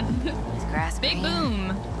 Yeah. There's grass big green,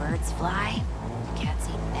 boom. Birds fly. Cats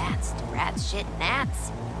eat gnats. Rats shit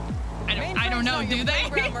gnats. I don't know, do they?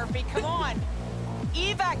 Murphy, come on.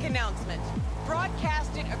 Evac announcement.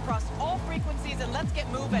 Broadcast it across all frequencies and let's get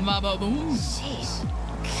moving. Sheesh.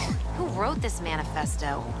 Who wrote this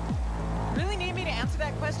manifesto? Really need me to answer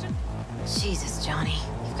that question? Jesus, Johnny.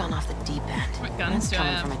 You've gone off the deep end. What guns do I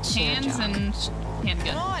have? From a chair Hands jock. and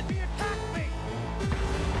handgun. Come on.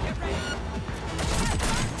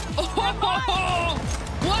 Oh,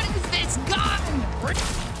 what is this gun?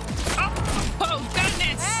 Oh,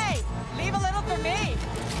 goodness. Hey, leave a little for me.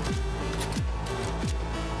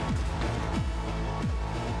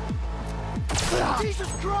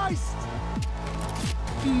 Jesus Christ!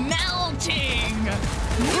 Melting!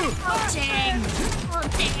 Melting!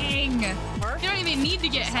 Working! You don't even need to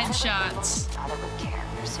get headshots.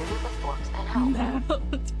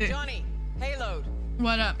 Melting. Johnny, payload.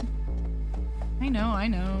 What up? I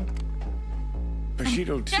know.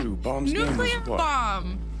 Bushido 2, bomb's name Nuclear was what?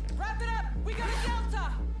 bomb. Wrap it up. We got a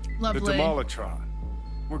Delta. Lovely. The Demolitron.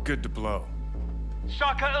 We're good to blow.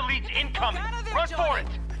 Shaka Elite's incoming. Run for it.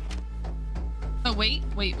 Oh, wait.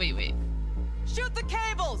 Shoot the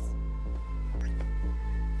cables.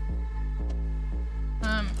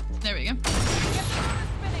 There we go. Get the motor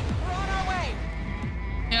spinning. We're on our way.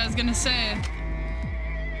 Yeah, I was gonna say.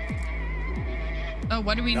 Oh,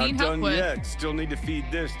 what do we need help with? Not done yet. Still need to feed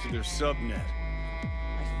this to their subnet.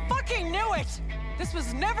 I fucking knew it! This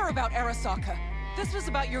was never about Arasaka. This was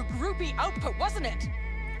about your groupie output, wasn't it?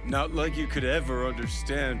 Not like you could ever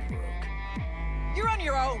understand, Rogue. You're on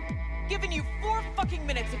your own. Giving you 4 fucking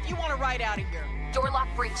minutes if you want to ride out of here. Door lock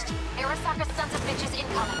breached. Arasaka's sons of bitches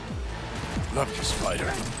incoming. Love you,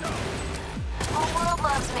 Spider. Whole world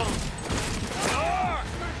loves me.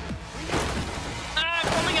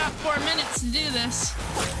 I've only got 4 minutes to do this.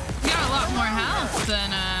 We got a lot more health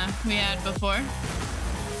than we had before.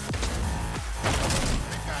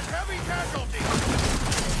 Heavy casualties.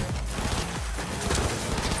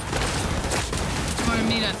 You wanted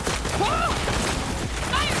me to... Whoa!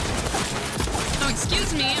 Fire! Oh,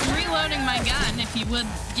 excuse me, I'm reloading my gun if you would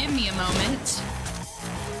give me a moment.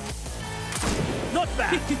 Not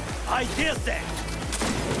bad, I dare say.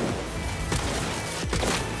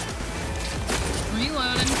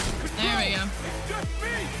 Reloading. There we go.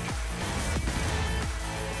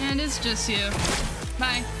 And it's just you.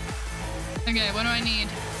 Bye. Okay, what do I need?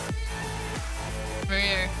 Over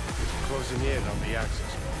here. Closing in on the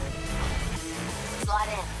access. Slide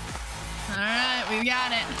in. Alright, we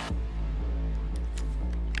got it.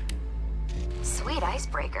 Sweet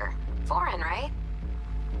icebreaker. Foreign, right?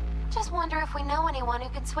 Just wonder if we know anyone who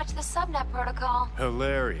can switch the subnet protocol.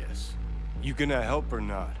 Hilarious. You gonna help or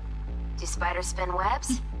not? Do spiders spin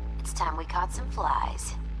webs? It's time we caught some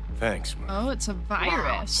flies. Thanks, man. Oh, it's a virus.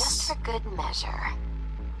 Now, just for good measure.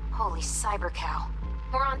 Holy cyber cow.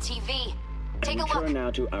 We're on TV. Take a look. Return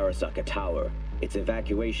now to Arasaka Tower. Its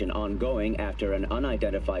evacuation ongoing after an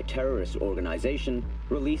unidentified terrorist organization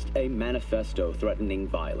released a manifesto threatening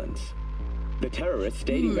violence. The terrorists'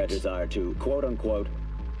 stating their desire to, quote-unquote,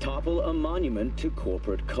 topple a monument to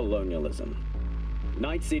corporate colonialism.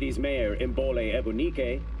 Night City's mayor, Mbole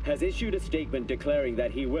Ebunike, has issued a statement declaring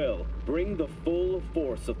that he will bring the full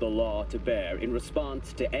force of the law to bear in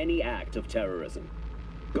response to any act of terrorism.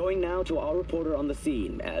 Going now to our reporter on the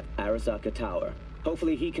scene at Arasaka Tower.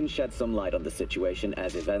 Hopefully he can shed some light on the situation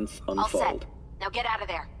as events unfold. All set. Now get out of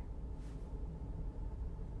there.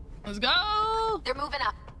 Let's go! They're moving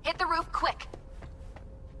up. Hit the roof quick.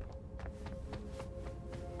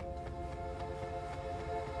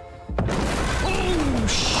 Oh,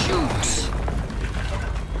 shoot!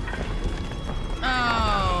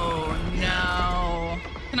 Oh, no.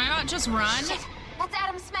 Can I not just run? Shit. That's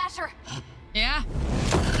Adam Smasher. Yeah.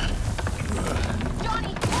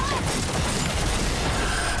 Johnny, run!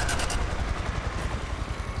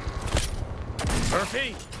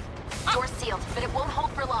 Murphy? Door's sealed, but it won't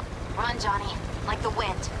hold for long. Run, Johnny. Like the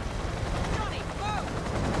wind. Johnny, move!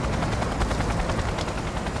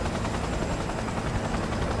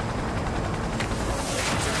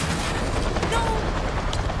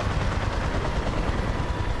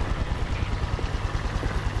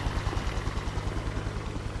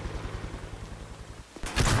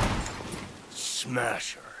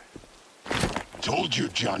 Smasher. Told you,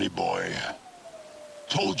 Johnny boy.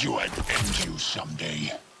 Told you I'd end you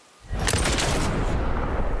someday.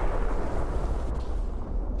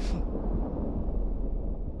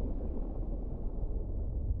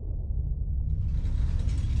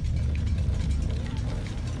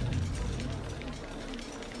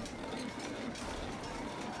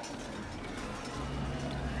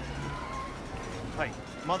 Hi,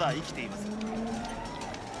 まだ生きています。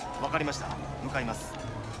わかりました。向かいます。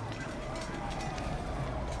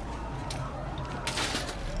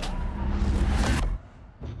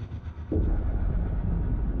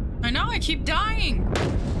I know, I keep dying.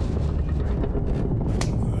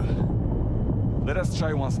 Let us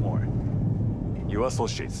try once more. Your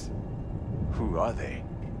associates. Who are they?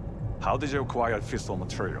 How did you acquire fissile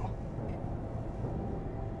material?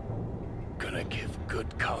 Gonna give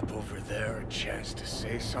good cop over there a chance to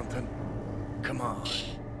say something? Come on.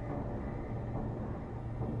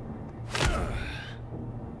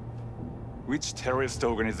 Which terrorist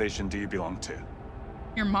organization do you belong to?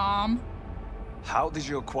 Your mom. How did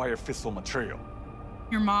you acquire fissile material?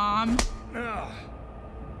 Your mom.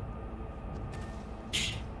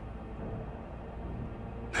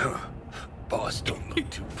 Boss don't look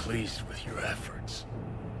too pleased with your efforts.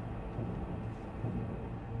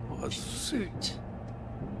 Shoot.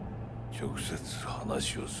 直接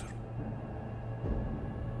話をする。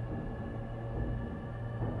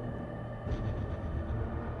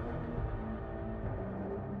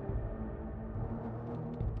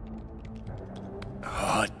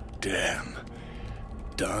 Hot damn.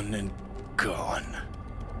 Done and gone.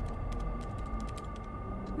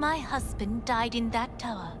 My husband died in that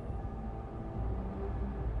tower.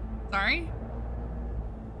 Sorry?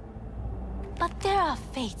 But there are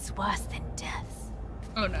fates worse than death.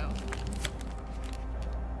 Oh no.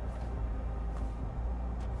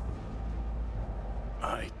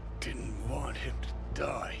 I didn't want him to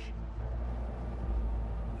die.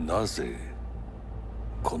 なぜ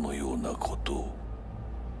このようなことを?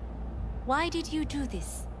 Why did you do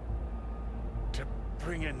this? To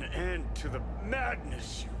bring an end to the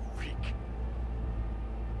madness you wreak.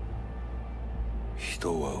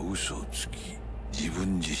 人は嘘をつき、自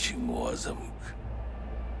分自身を欺く。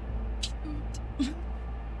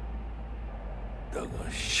だが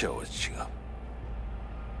死者は違う。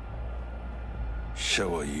死者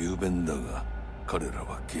は雄弁だが、彼ら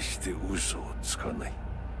は決して嘘をつかない。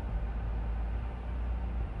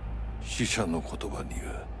死者の言葉に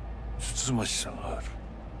はつつましさがある。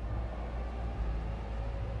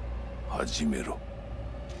始めろ。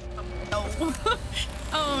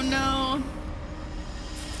Oh no.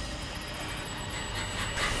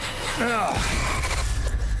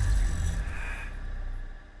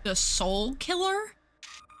 The soul killer?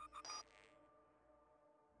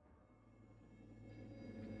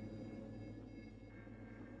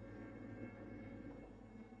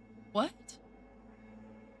 What?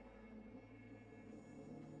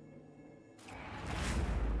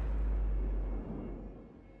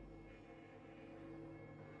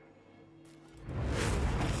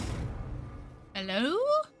 Hello?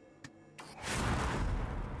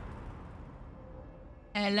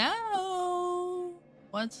 Hello?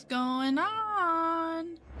 What's going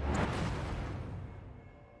on?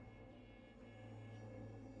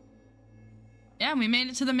 Yeah, we made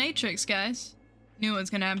it to the Matrix, guys. Knew what was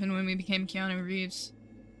gonna happen when we became Keanu Reeves.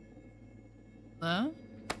 Hello?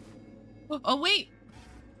 Oh, wait!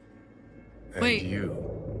 And wait. you.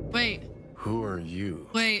 Wait. Who are you?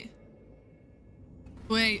 Wait.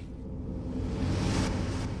 Wait.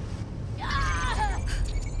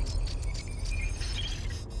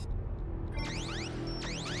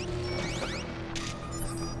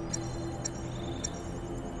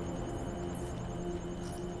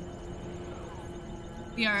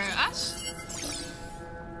 We are us?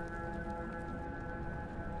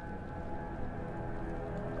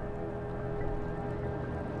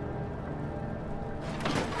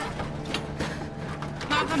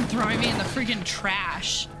 Not them throwing me in the freaking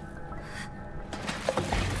trash.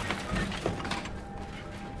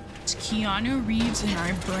 Is Keanu Reeves in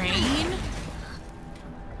our brain?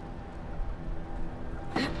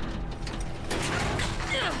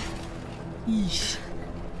 Yeesh.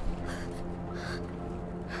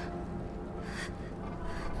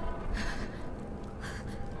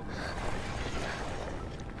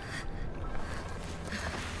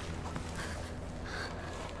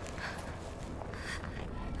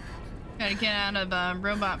 Gotta get out of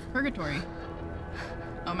robot purgatory.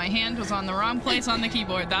 Oh, my hand was on the wrong place on the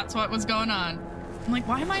keyboard. That's what was going on. I'm like,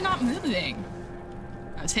 why am I not moving?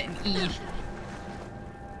 I was hitting E.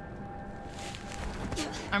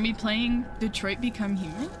 Are we playing Detroit Become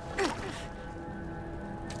Human?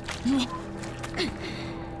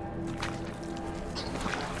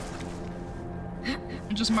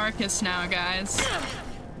 I'm just Marcus now, guys.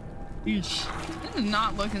 Eesh. This is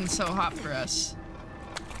not looking so hot for us.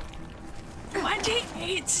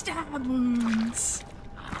 28 stab wounds.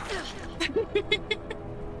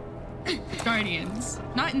 Guardians.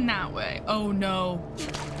 Not in that way. Oh no.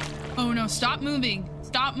 Oh no, stop moving.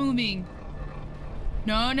 Stop moving.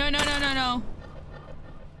 No, no, no, no, no, no.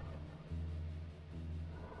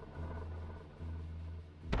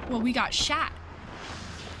 Well, we got shot.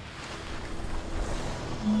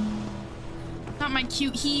 Not my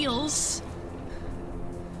cute heels.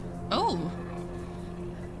 Oh.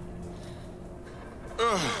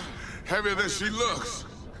 Heavier than she looks.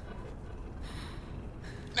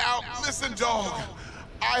 Now, listen, dog.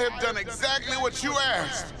 I have done exactly what you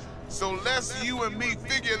asked. So let's you and me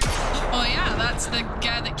figure. Oh yeah, that's the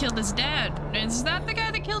guy that killed his dad. Is that the guy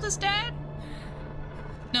that killed his dad?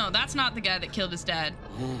 No, that's not the guy that killed his dad.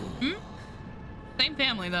 Hmm? Same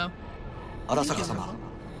family though. Arasaka様、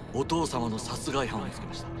お父様の殺害犯を見つけ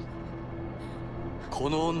ました。こ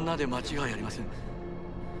の女で間違いありません。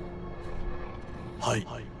はい。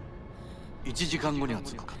1時間後には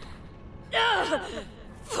着くかと。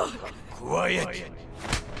Quiet.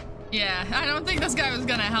 Yeah, I don't think this guy was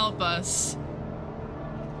gonna help us.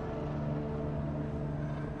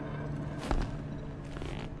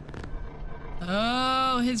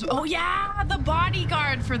 Oh, oh yeah, the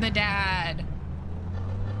bodyguard for the dad.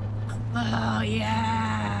 Oh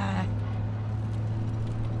yeah.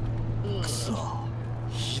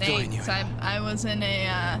 Thanks. I was in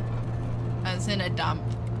a dump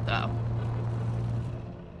though.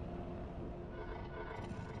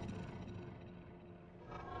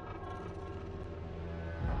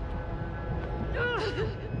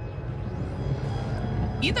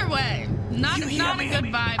 Either way, not a good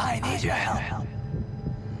vibe. I need your help.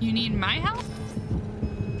 You need my help?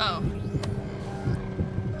 Oh.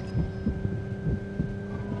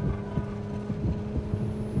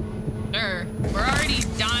 Sure. We're already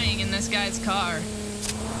dying in this guy's car.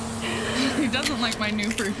 He doesn't like my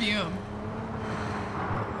new perfume.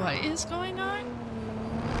 What is going on?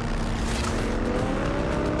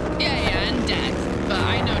 Yeah, and Dex. But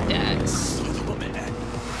I know Dex.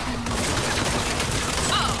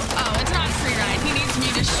 Oh, it's not a free ride. He needs me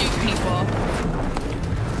to shoot people.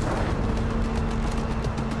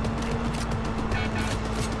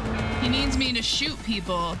 He needs me to shoot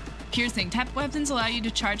people. Piercing. Tap weapons allow you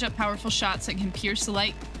to charge up powerful shots that can pierce the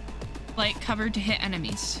light cover to hit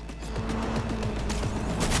enemies.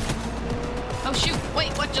 Oh shoot,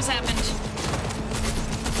 wait, what just happened?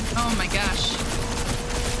 Oh my gosh.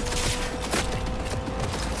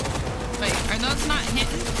 Wait, are those not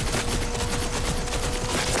hitting?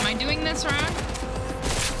 Am I doing this wrong?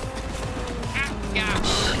 Ah,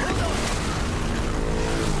 gosh.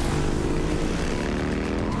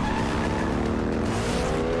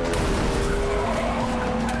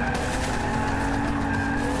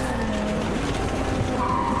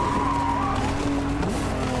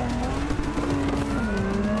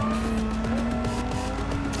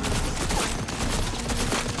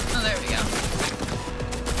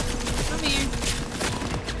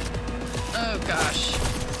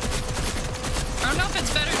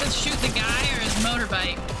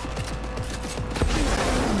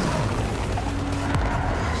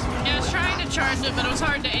 But it was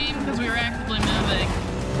hard to aim because we were actively moving.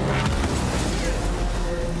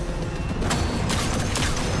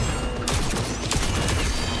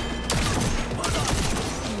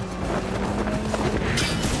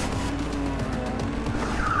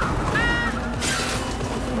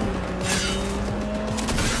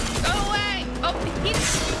 Go away! Oh, it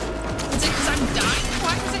keeps... Is it because I'm dying?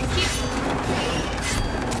 Why does it keep...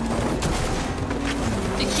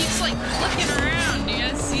 It keeps like flicking around. Do you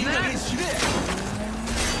guys see that?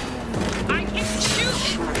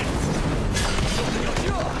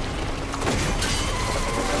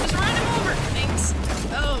 Just run him over. Thanks.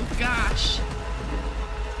 Oh gosh.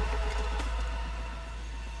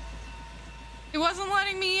 It wasn't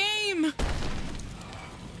letting me aim.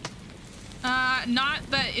 Not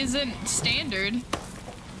that isn't standard.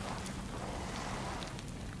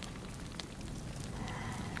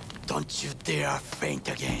 Don't you dare faint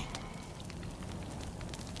again.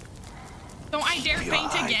 Don't I dare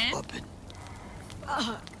faint again? Open.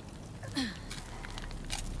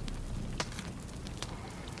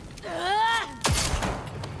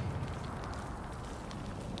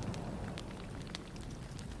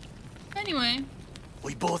 Anyway.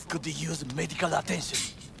 We both could use medical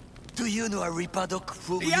attention. Do you know a Reaper doc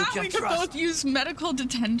who you Yeah, can we could trust? both use medical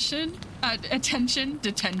detention.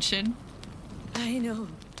 Detention. I know.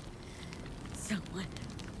 Someone.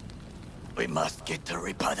 We must get to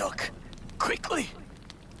Reaper doc. Quickly.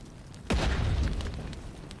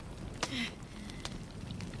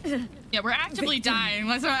 Yeah, we're actively dying.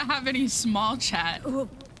 Let's not have any small chat. We'll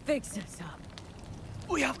fix us up.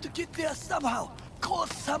 We have to get there somehow. Call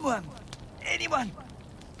someone. Anyone.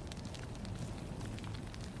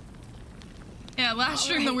 Yeah, last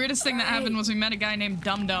stream the weirdest thing that happened was we met a guy named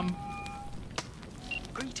Dum Dum.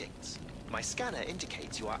 Greetings. My scanner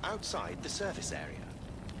indicates you are outside the service area.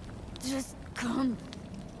 Just come.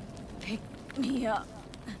 Pick me up.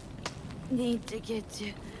 Need to get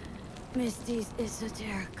to Misty's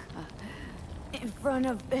Esoterica. In front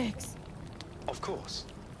of Vix. Of course.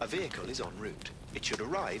 A vehicle is en route. It should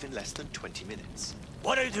arrive in less than 20 minutes.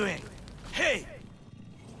 What are you doing? Hey!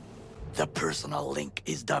 The personal link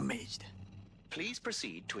is damaged. Please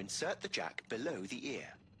proceed to insert the jack below the ear,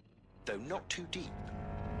 though not too deep.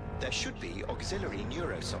 There should be auxiliary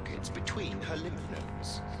neurosockets between her lymph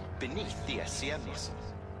nodes, beneath the SCM muscle.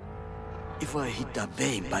 If I hit the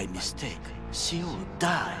vein by mistake, she will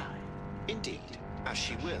die. Indeed, as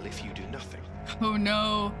she will if you do nothing. Oh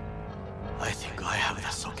no. I think I have the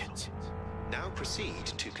socket. Now proceed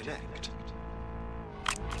to connect.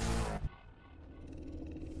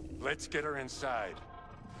 Let's get her inside.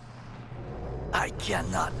 I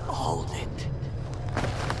cannot hold it.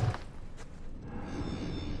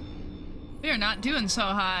 We are not doing so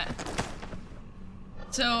hot.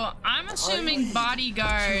 So I'm assuming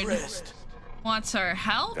bodyguard wants our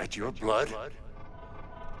help. That your blood?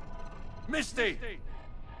 Misty!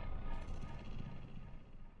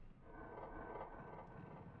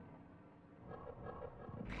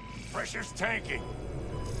 Pressure's tanking.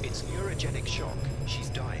 It's neurogenic shock. She's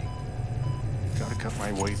dying. Gotta cut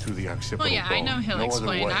my way through the occipital Well, yeah, I know bone. he'll No other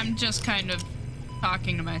explain. way. I'm just kind of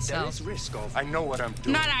talking to myself. There is risk of... I know what I'm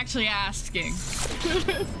doing. Not actually asking.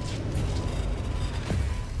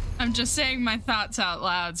 I'm just saying my thoughts out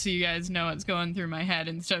loud so you guys know what's going through my head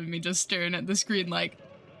instead of me just staring at the screen like...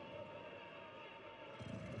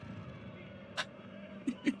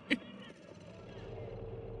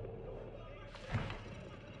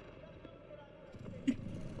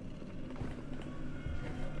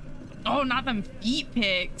 Oh, not them feet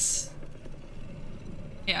pics.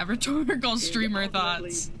 Yeah, rhetorical streamer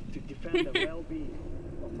thoughts. To defend the well-being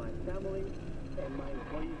of my family and my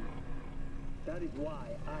employees. That is why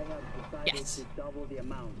I have decided to double the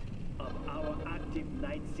amount of our active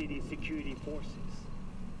Night City security forces.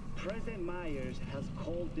 President Myers has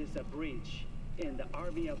called this a breach in the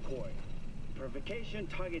Army Accord. Provocation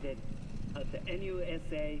targeted at the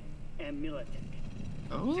NUSA and Militech.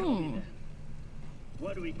 Tell me then,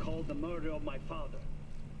 what do we call the murder of my father?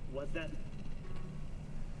 Was that...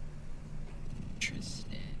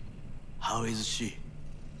 Interesting. How is she?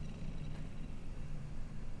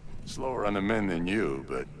 Slower on the men than you,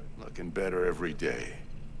 but looking better every day.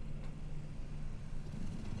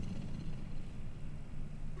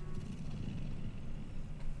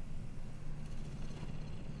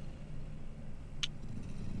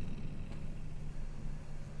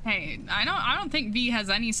 Hey, I don't think V has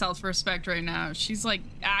any self-respect right now. She's like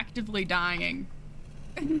actively dying.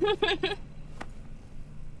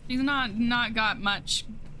 She's not got much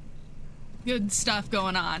good stuff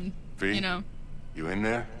going on. V, you know. You in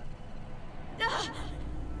there?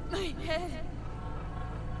 My head.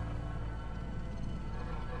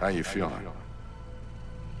 How you feeling?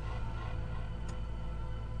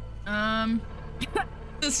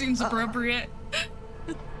 This seems appropriate.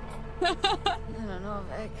 I don't know,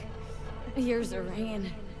 Vic. Years of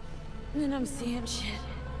rain. And I'm seeing shit.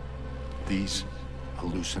 These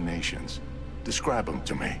hallucinations. Describe them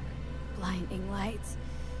to me. Blinding lights.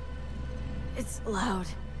 It's loud.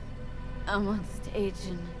 I'm on stage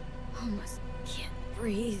and almost can't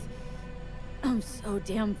breathe. I'm so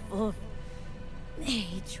damn full of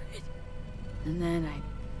hatred. And then I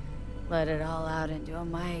let it all out into a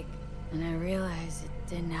mic, and I realized it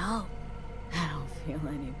didn't help. I don't feel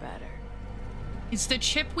any better. Is the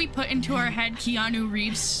chip we put into our head Keanu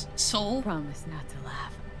Reeves' soul? Promise not to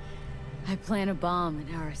laugh. I plant a bomb in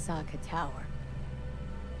Arasaka Tower.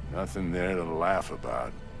 Nothing there to laugh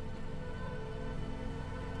about.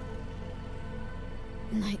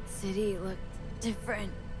 Night City looked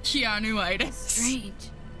different. Keanu-itis.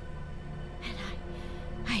 Strange. And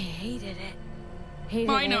I hated it. Hated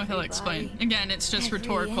well, I know everybody. he'll explain. Again, it's just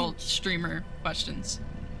rhetorical streamer questions.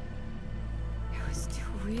 It was too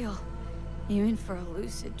real. Even for a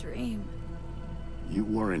lucid dream. You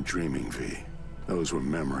weren't dreaming, V. Those were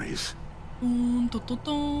memories.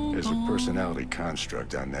 There's a personality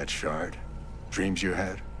construct on that shard. Dreams you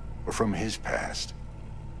had were from his past.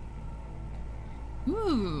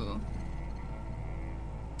 Ooh.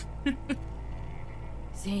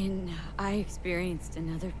 Saying I experienced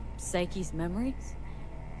another psyche's memories?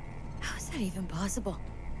 How is that even possible?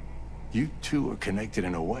 You two are connected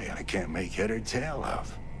in a way I can't make head or tail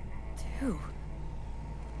of. Two?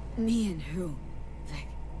 Me and who, Vic?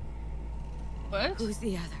 What? Who's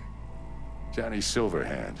the other? Johnny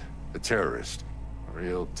Silverhand, a terrorist. A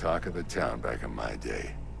real talk of the town back in my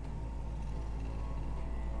day.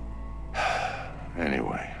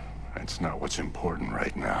 Anyway, that's not what's important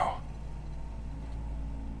right now.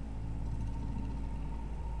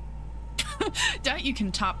 Doubt you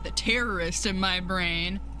can top the terrorist in my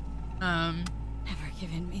brain. Never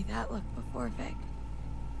given me that look before, Vic.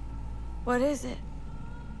 What is it?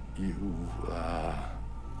 You,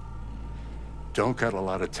 don't got a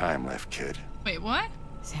lot of time left, kid. Wait, what?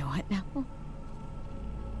 Say what now?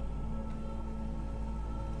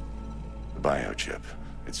 The biochip.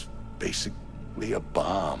 It's basically a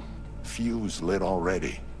bomb. Fuse lit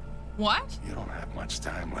already. What? You don't have much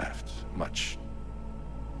time left. Much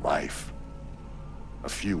life. A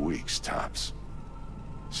few weeks, tops.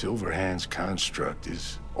 Silverhand's construct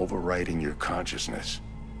is overriding your consciousness.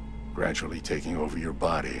 Gradually taking over your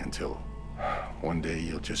body until one day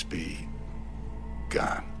you'll just be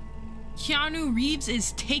gone. Keanu Reeves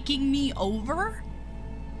is taking me over?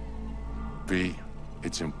 V,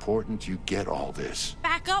 it's important you get all this.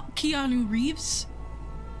 Back up, Keanu Reeves.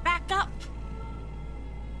 Back up.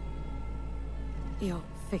 You'll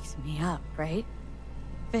fix me up, right,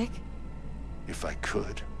 Vic? If I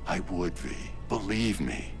could, I would, V. Believe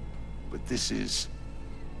me. But this is...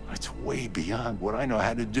 it's way beyond what I know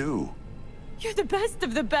how to do. You're the best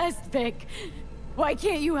of the best, Vic. Why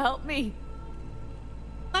can't you help me?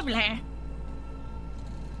 Lovely.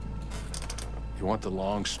 You want the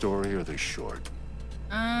long story or the short?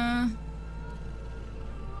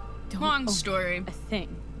 Long story. A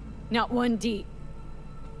thing. Not one deep.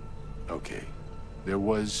 Okay. There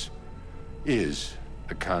is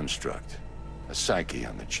a construct. A psyche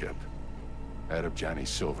on the chip. Out of Johnny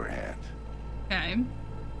Silverhand. Okay.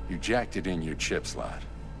 You jacked it in your chip slot.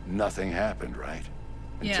 Nothing happened, right?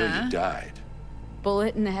 Until you died.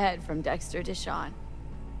 Bullet in the head from Dexter Deshawn.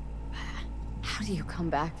 How do you come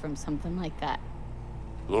back from something like that?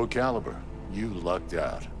 Low caliber. You lucked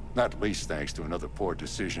out. Not least thanks to another poor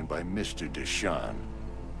decision by Mr. Deshawn.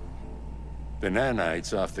 The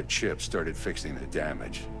nanites off the chip started fixing the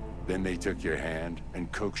damage. Then they took your hand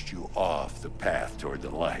and coaxed you off the path toward the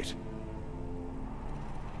light.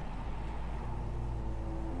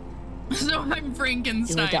 So I'm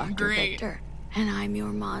Frankenstein. You're Dr. Great. Victor, and I'm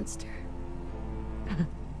your monster.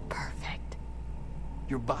 Perfect.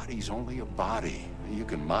 Your body's only a body. You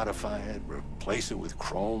can modify it, replace it with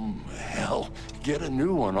chrome, hell, get a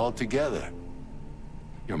new one altogether.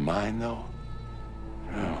 Your mind, though?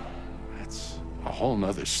 Oh, that's a whole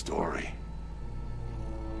nother story.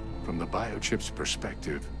 From the biochip's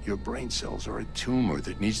perspective, your brain cells are a tumor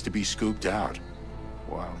that needs to be scooped out,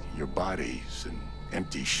 while your body's an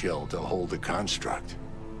empty shell to hold the construct.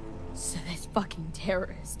 So this fucking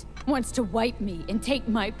terrorist wants to wipe me and take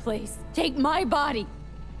my place, take my body.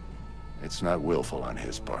 It's not willful on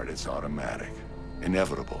his part, it's automatic.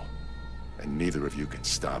 Inevitable. And neither of you can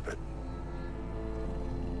stop it.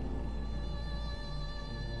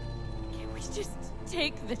 Can we just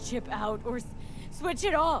take the chip out or switch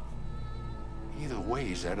it off? Either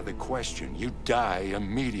way's out of the question. You die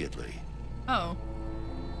immediately. Oh.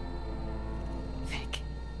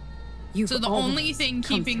 Vic. So the only thing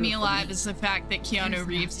keeping me alive is the fact that Keanu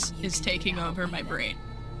Reeves is taking over my brain.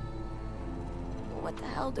 What the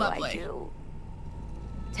hell do I do?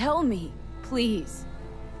 Tell me, please.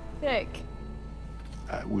 Vic.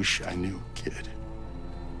 I wish I knew, kid.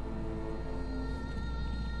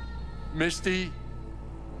 Misty?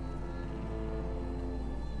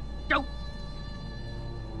 Nope.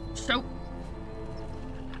 So.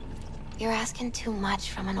 You're asking too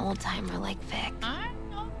much from an old-timer like Vic.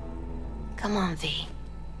 Come on, V.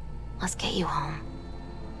 Let's get you home.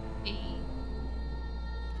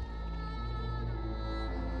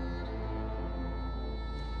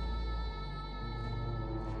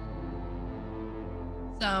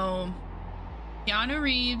 So, Keanu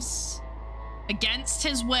Reeves, against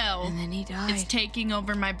his will, and then he died. Is taking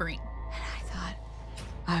over my brain. And I thought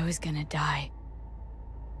I was gonna die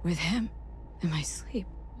with him in my sleep.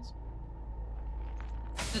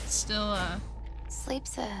 It's still,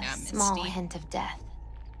 Sleep's a small hint of death.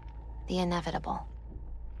 The inevitable.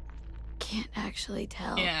 Can't actually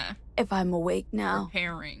tell. Yeah. If I'm awake now.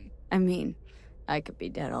 Preparing. I mean, I could be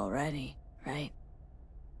dead already, right?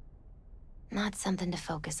 Not something to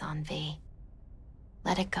focus on, V.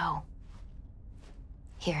 Let it go.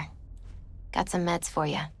 Here. Got some meds for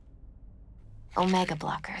you. Omega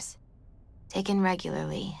blockers. Taken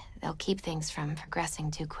regularly, they'll keep things from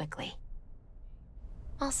progressing too quickly.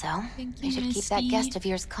 Also, you should keep that guest of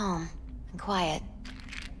yours calm and quiet.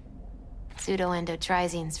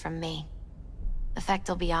 Pseudoendotrizine's from me. Effect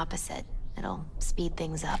will be opposite. It'll speed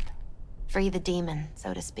things up. Free the demon,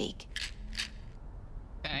 so to speak.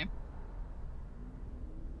 Okay.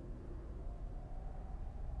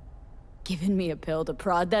 Giving me a pill to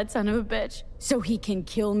prod that son of a bitch so he can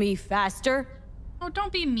kill me faster? Oh,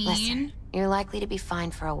 don't be mean. Listen, you're likely to be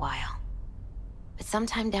fine for a while. But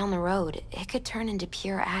sometime down the road, it could turn into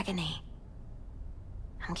pure agony.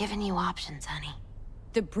 I'm giving you options, honey.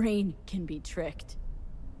 The brain can be tricked.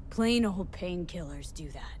 Plain old painkillers do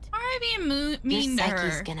that. Why are you being mean to her?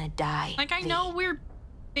 Your psyche's gonna die. Like, I know we're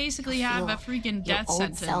basically have a freaking death your old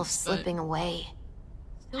sentence, self slipping away.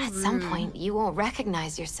 At some point, you won't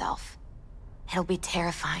recognize yourself. It'll be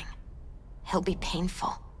terrifying. It'll be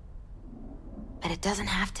painful. But it doesn't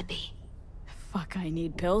have to be. The fuck I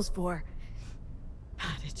need pills for?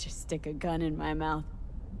 To just stick a gun in my mouth.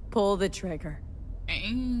 Pull the trigger.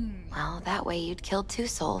 Well, that way you'd kill 2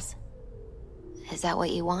 souls. Is that what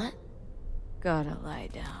you want? Gotta lie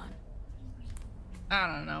down. I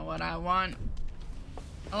don't know what I want.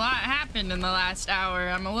 A lot happened in the last hour.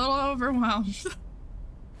 I'm a little overwhelmed.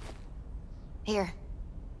 Here.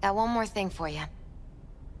 Got one more thing for you.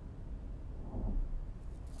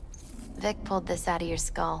 Vic pulled this out of your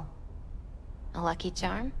skull. A lucky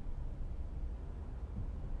charm?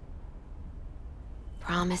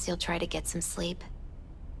 Promise you'll try to get some sleep.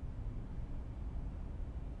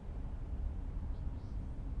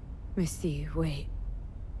 Misty, wait.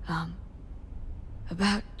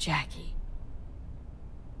 About Jackie.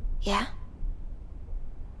 Yeah?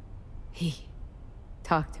 He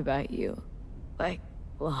talked about you. Like,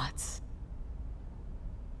 lots.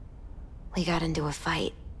 We got into a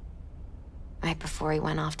fight. Right before he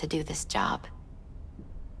went off to do this job.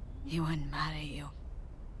 He wasn't mad at you.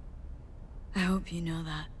 I hope you know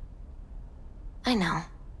that. I know.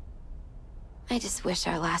 I just wish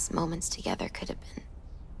our last moments together could have been...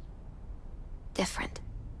 different.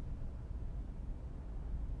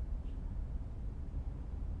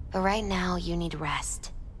 But right now, you need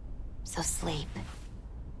rest. So sleep.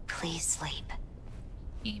 Please sleep.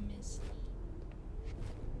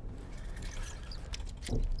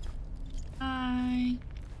 Hi.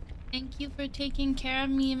 Thank you for taking care of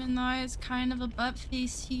me, even though I was kind of a butt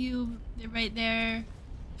face to you right there.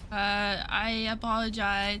 I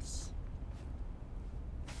apologize.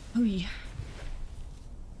 Oh yeah.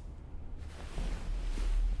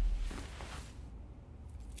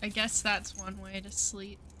 I guess that's one way to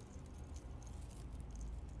sleep.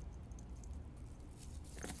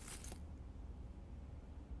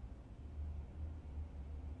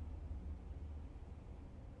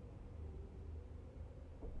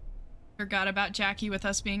 Forgot about Jackie with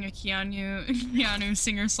us being a Keanu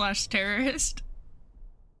singer/terrorist.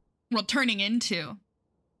 Well, turning into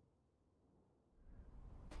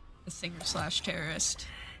a singer/terrorist.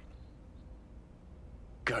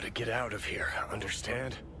 Gotta get out of here,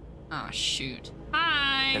 understand? Oh, shoot.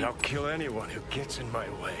 Hi! And I'll kill anyone who gets in my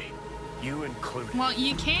way. You included. Well,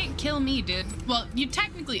 you can't kill me, dude. Well, you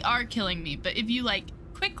technically are killing me, but if you, like,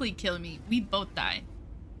 quickly kill me, we both die.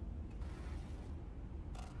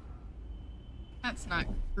 That's not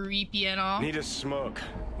creepy at all. Need a smoke.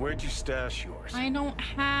 Where'd you stash yours? I don't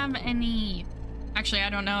have any. Actually, I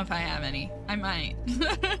don't know if I have any. I might.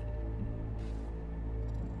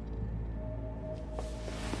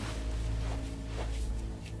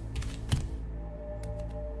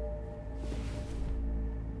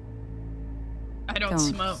 I don't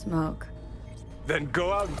smoke. Then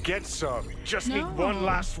go out and get some. Just need one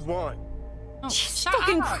last one. Oh, Jesus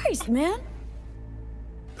fucking Christ, man.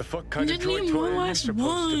 The fuck kind of droid toy are you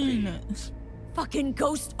supposed to be? Fucking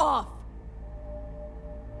ghost off.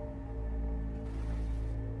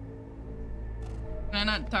 Can I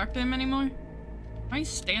not talk to him anymore? Why are you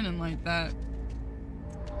standing like that?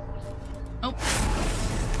 Oh.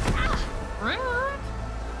 Rude.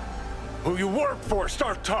 Who you work for,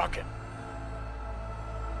 start talking.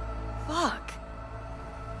 Fuck.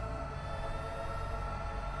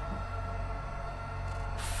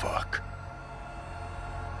 Fuck.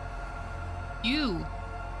 You.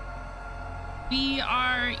 We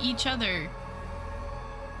are each other.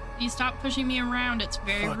 Please stop pushing me around. It's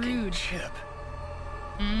very rude. Chip.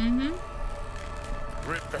 Mm-hmm.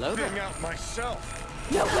 Rip the thing out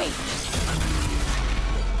myself. No, wait.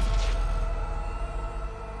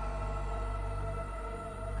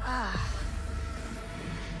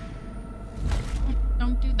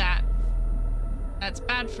 Don't do that. That's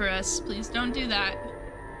bad for us. Please don't do that.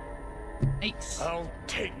 Yikes. I'll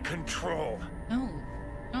take control. No,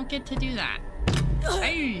 don't get to do that.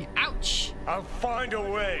 Hey, ouch. I'll find a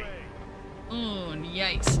way. Oh,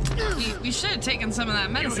 yikes. We should have taken some of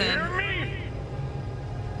that medicine. You hear me?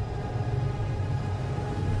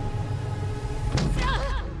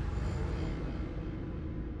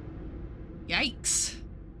 Yikes.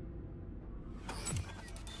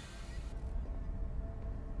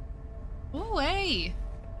 Go away.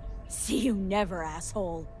 See you never,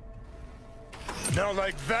 asshole. Now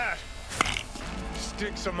like that.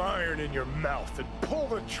 Stick some iron in your mouth and pull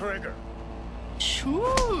the trigger. Shoo.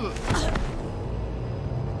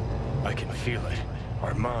 I can feel it.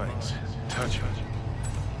 Our minds touching.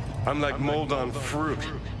 I'm like mold on fruit,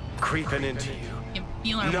 creeping into you. You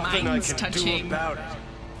feel our Nothing I minds can touching. do about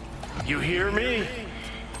it. You hear me?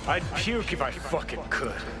 I'd puke if I fucking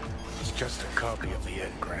could. It's just a copy of the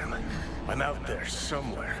engram. I'm out there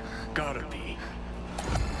somewhere. Gotta be.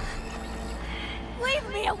 Leave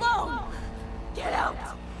me alone! Get out!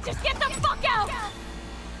 Just get the fuck out!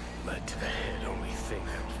 Lead to the head, only thing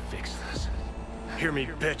that'll fix this. Hear me,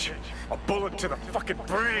 bitch? A bullet to the fucking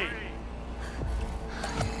brain!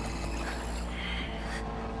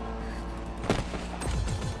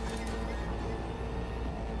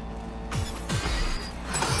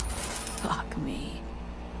 Fuck me.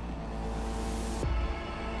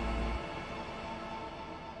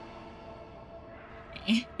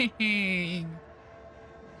 Hey.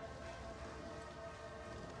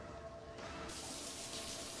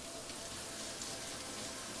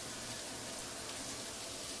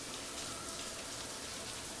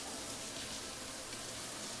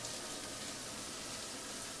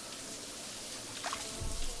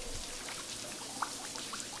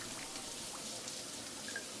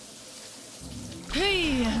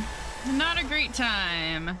 great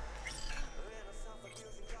time.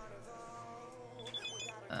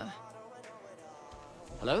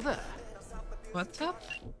 Hello there. What's up?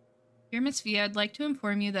 Dear Miss V, I'd like to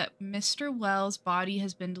inform you that Mr. Wells' body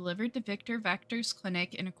has been delivered to Victor Vector's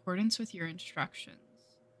clinic in accordance with your instructions.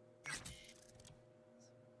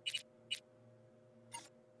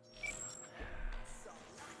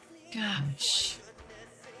 Gosh.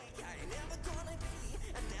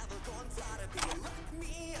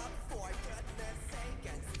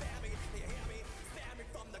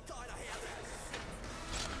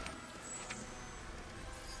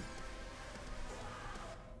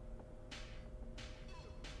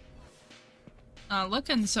 Not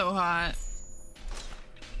looking so hot.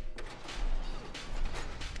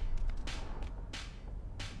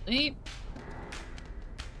 Wait.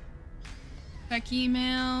 Check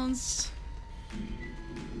emails.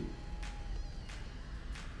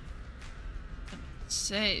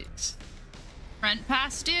 Sakes. Rent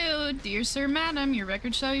past due. Dear Sir, Madam, your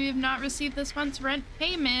records show you have not received this month's rent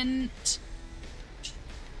payment.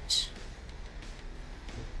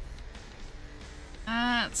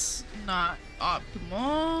 That's not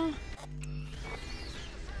optimal.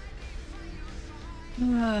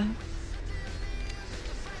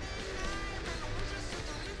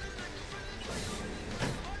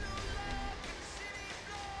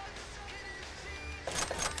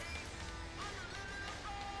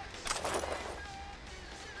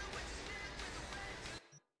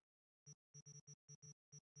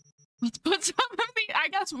 Let's put some of the, I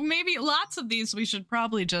guess maybe lots of these we should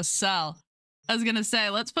probably just sell. I was gonna say,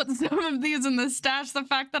 let's put some of these in the stash. The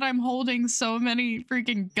fact that I'm holding so many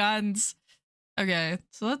freaking guns. Okay,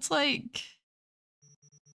 so let's like...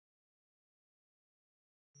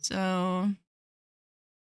 So...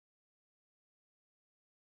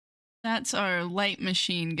 That's our light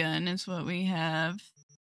machine gun is what we have.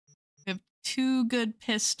 We have 2 good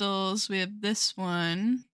pistols. We have this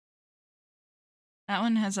one. That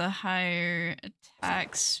one has a higher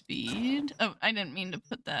attack speed. Oh, I didn't mean to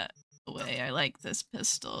put that away. I like this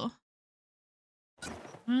pistol.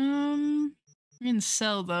 We can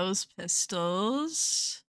sell those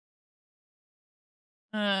pistols.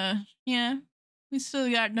 Yeah. We still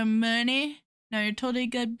got the money. No, you're totally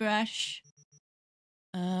good, brush.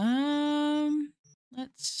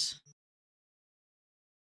 Let's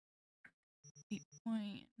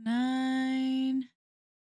 8.9.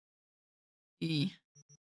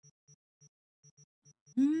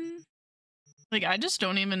 Like, I just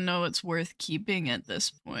don't even know what's worth keeping at this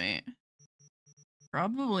point.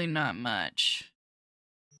 Probably not much.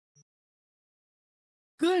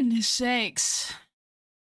 Goodness sakes.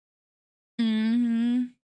 Yep.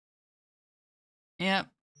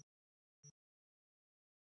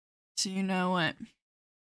 So you know what?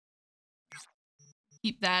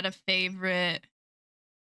 Keep that a favorite.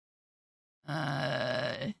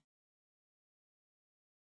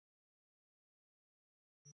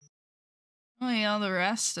 Oh yeah, all the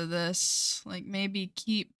rest of this. Like maybe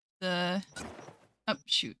keep the... Oh,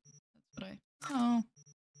 shoot. That's what I... Oh.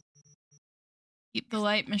 Keep the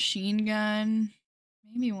light machine gun.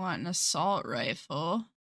 Maybe want an assault rifle.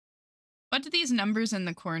 What do these numbers in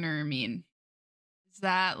the corner mean? Is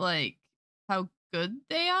that like how good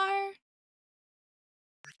they are?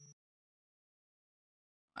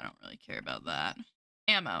 I don't really care about that.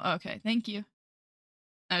 Ammo. Okay, thank you.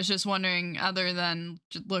 I was just wondering, other than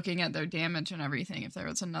just looking at their damage and everything, if there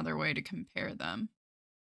was another way to compare them.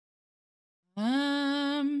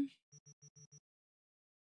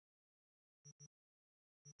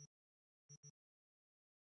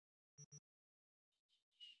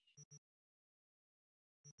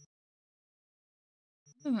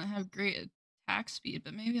 Doesn't have great attack speed,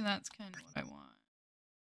 but maybe that's kind of what I want.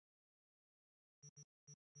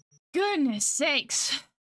 Goodness sakes.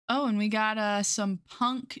 Oh, and we got some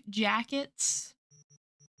punk jackets.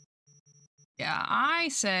 Yeah, I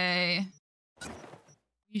say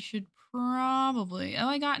we should probably... Oh,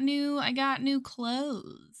 I got new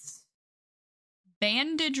clothes.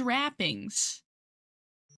 Bandage wrappings.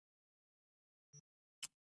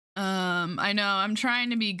 I know, I'm trying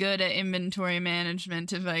to be good at inventory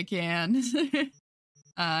management if I can.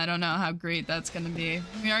 I don't know how great that's gonna be.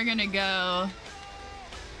 We are gonna go...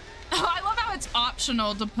 Oh, I love how it's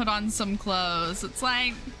optional to put on some clothes. It's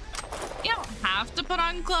like, you don't have to put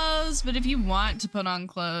on clothes, but if you want to put on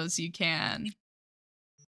clothes, you can.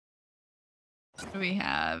 What do we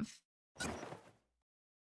have?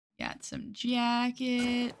 Got some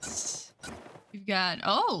jackets. We've got,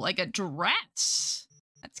 oh, like a dress.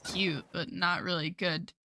 That's cute, but not really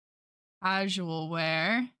good casual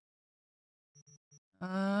wear.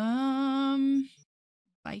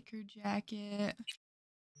 biker jacket.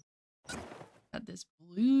 Got this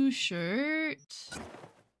blue shirt.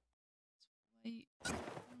 White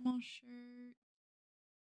normal shirt.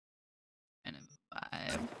 Kind of a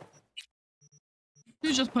vibe.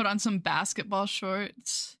 You just put on some basketball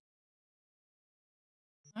shorts.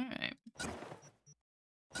 Alright.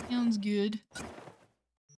 Sounds good.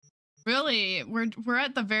 Really, we're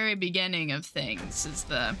at the very beginning of things, is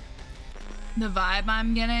the vibe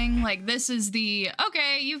I'm getting. Like, this is the,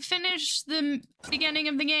 okay, you finished the beginning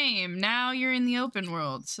of the game. Now you're in the open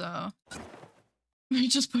world, so. We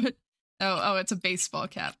just put, oh, it's a baseball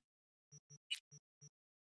cap.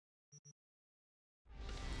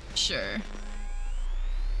 Sure.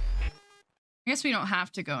 I guess we don't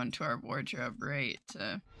have to go into our wardrobe, right,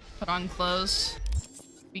 to put on clothes.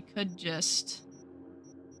 We could just...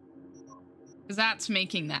 Because that's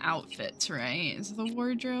making the outfits, right? Is the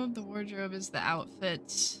wardrobe? The wardrobe is the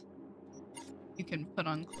outfits. You can put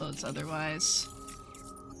on clothes otherwise.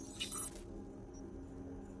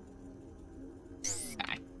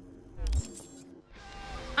 Okay.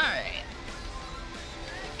 Alright.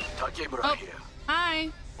 Takemura here. Hi.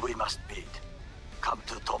 We must meet. Come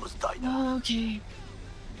to Tom's diner. Okay.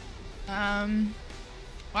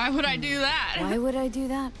 Why would I do that? Why would I do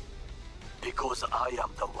that? Because I am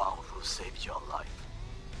the one who saved your life.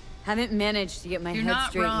 Haven't managed to get my You're head not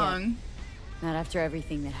straight wrong. yet. Not after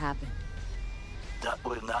everything that happened. That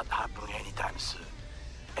will not happen anytime soon.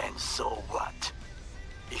 And so what?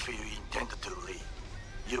 If you intend to leave,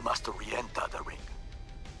 you must re-enter the ring.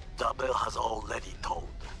 The bell has already tolled.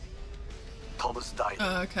 Tom's diner.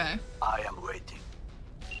 Oh, okay. I am waiting.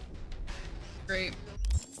 Great.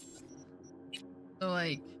 So,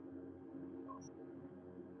 like...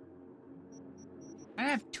 I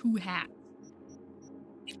have 2 hats.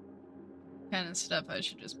 Kind of stuff I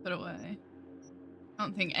should just put away. I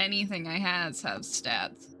don't think anything I have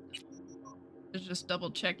stats. Just double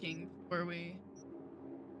checking before we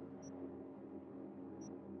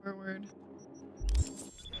forward.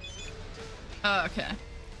 Oh, okay.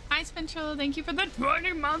 Hi Spencer, thank you for the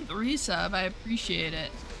 20-month resub. I appreciate it.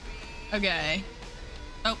 Okay.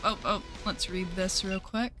 Oh, let's read this real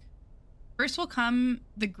quick. First will come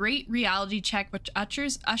the great reality check, which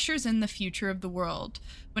ushers in the future of the world.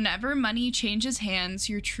 Whenever money changes hands,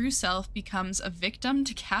 your true self becomes a victim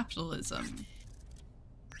to capitalism.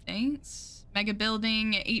 Thanks. Mega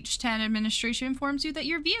Building H10 administration informs you that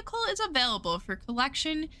your vehicle is available for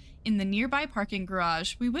collection in the nearby parking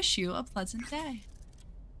garage. We wish you a pleasant day.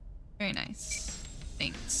 Very nice.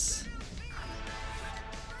 Thanks.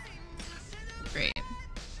 Great.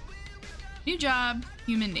 New job,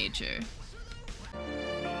 human nature.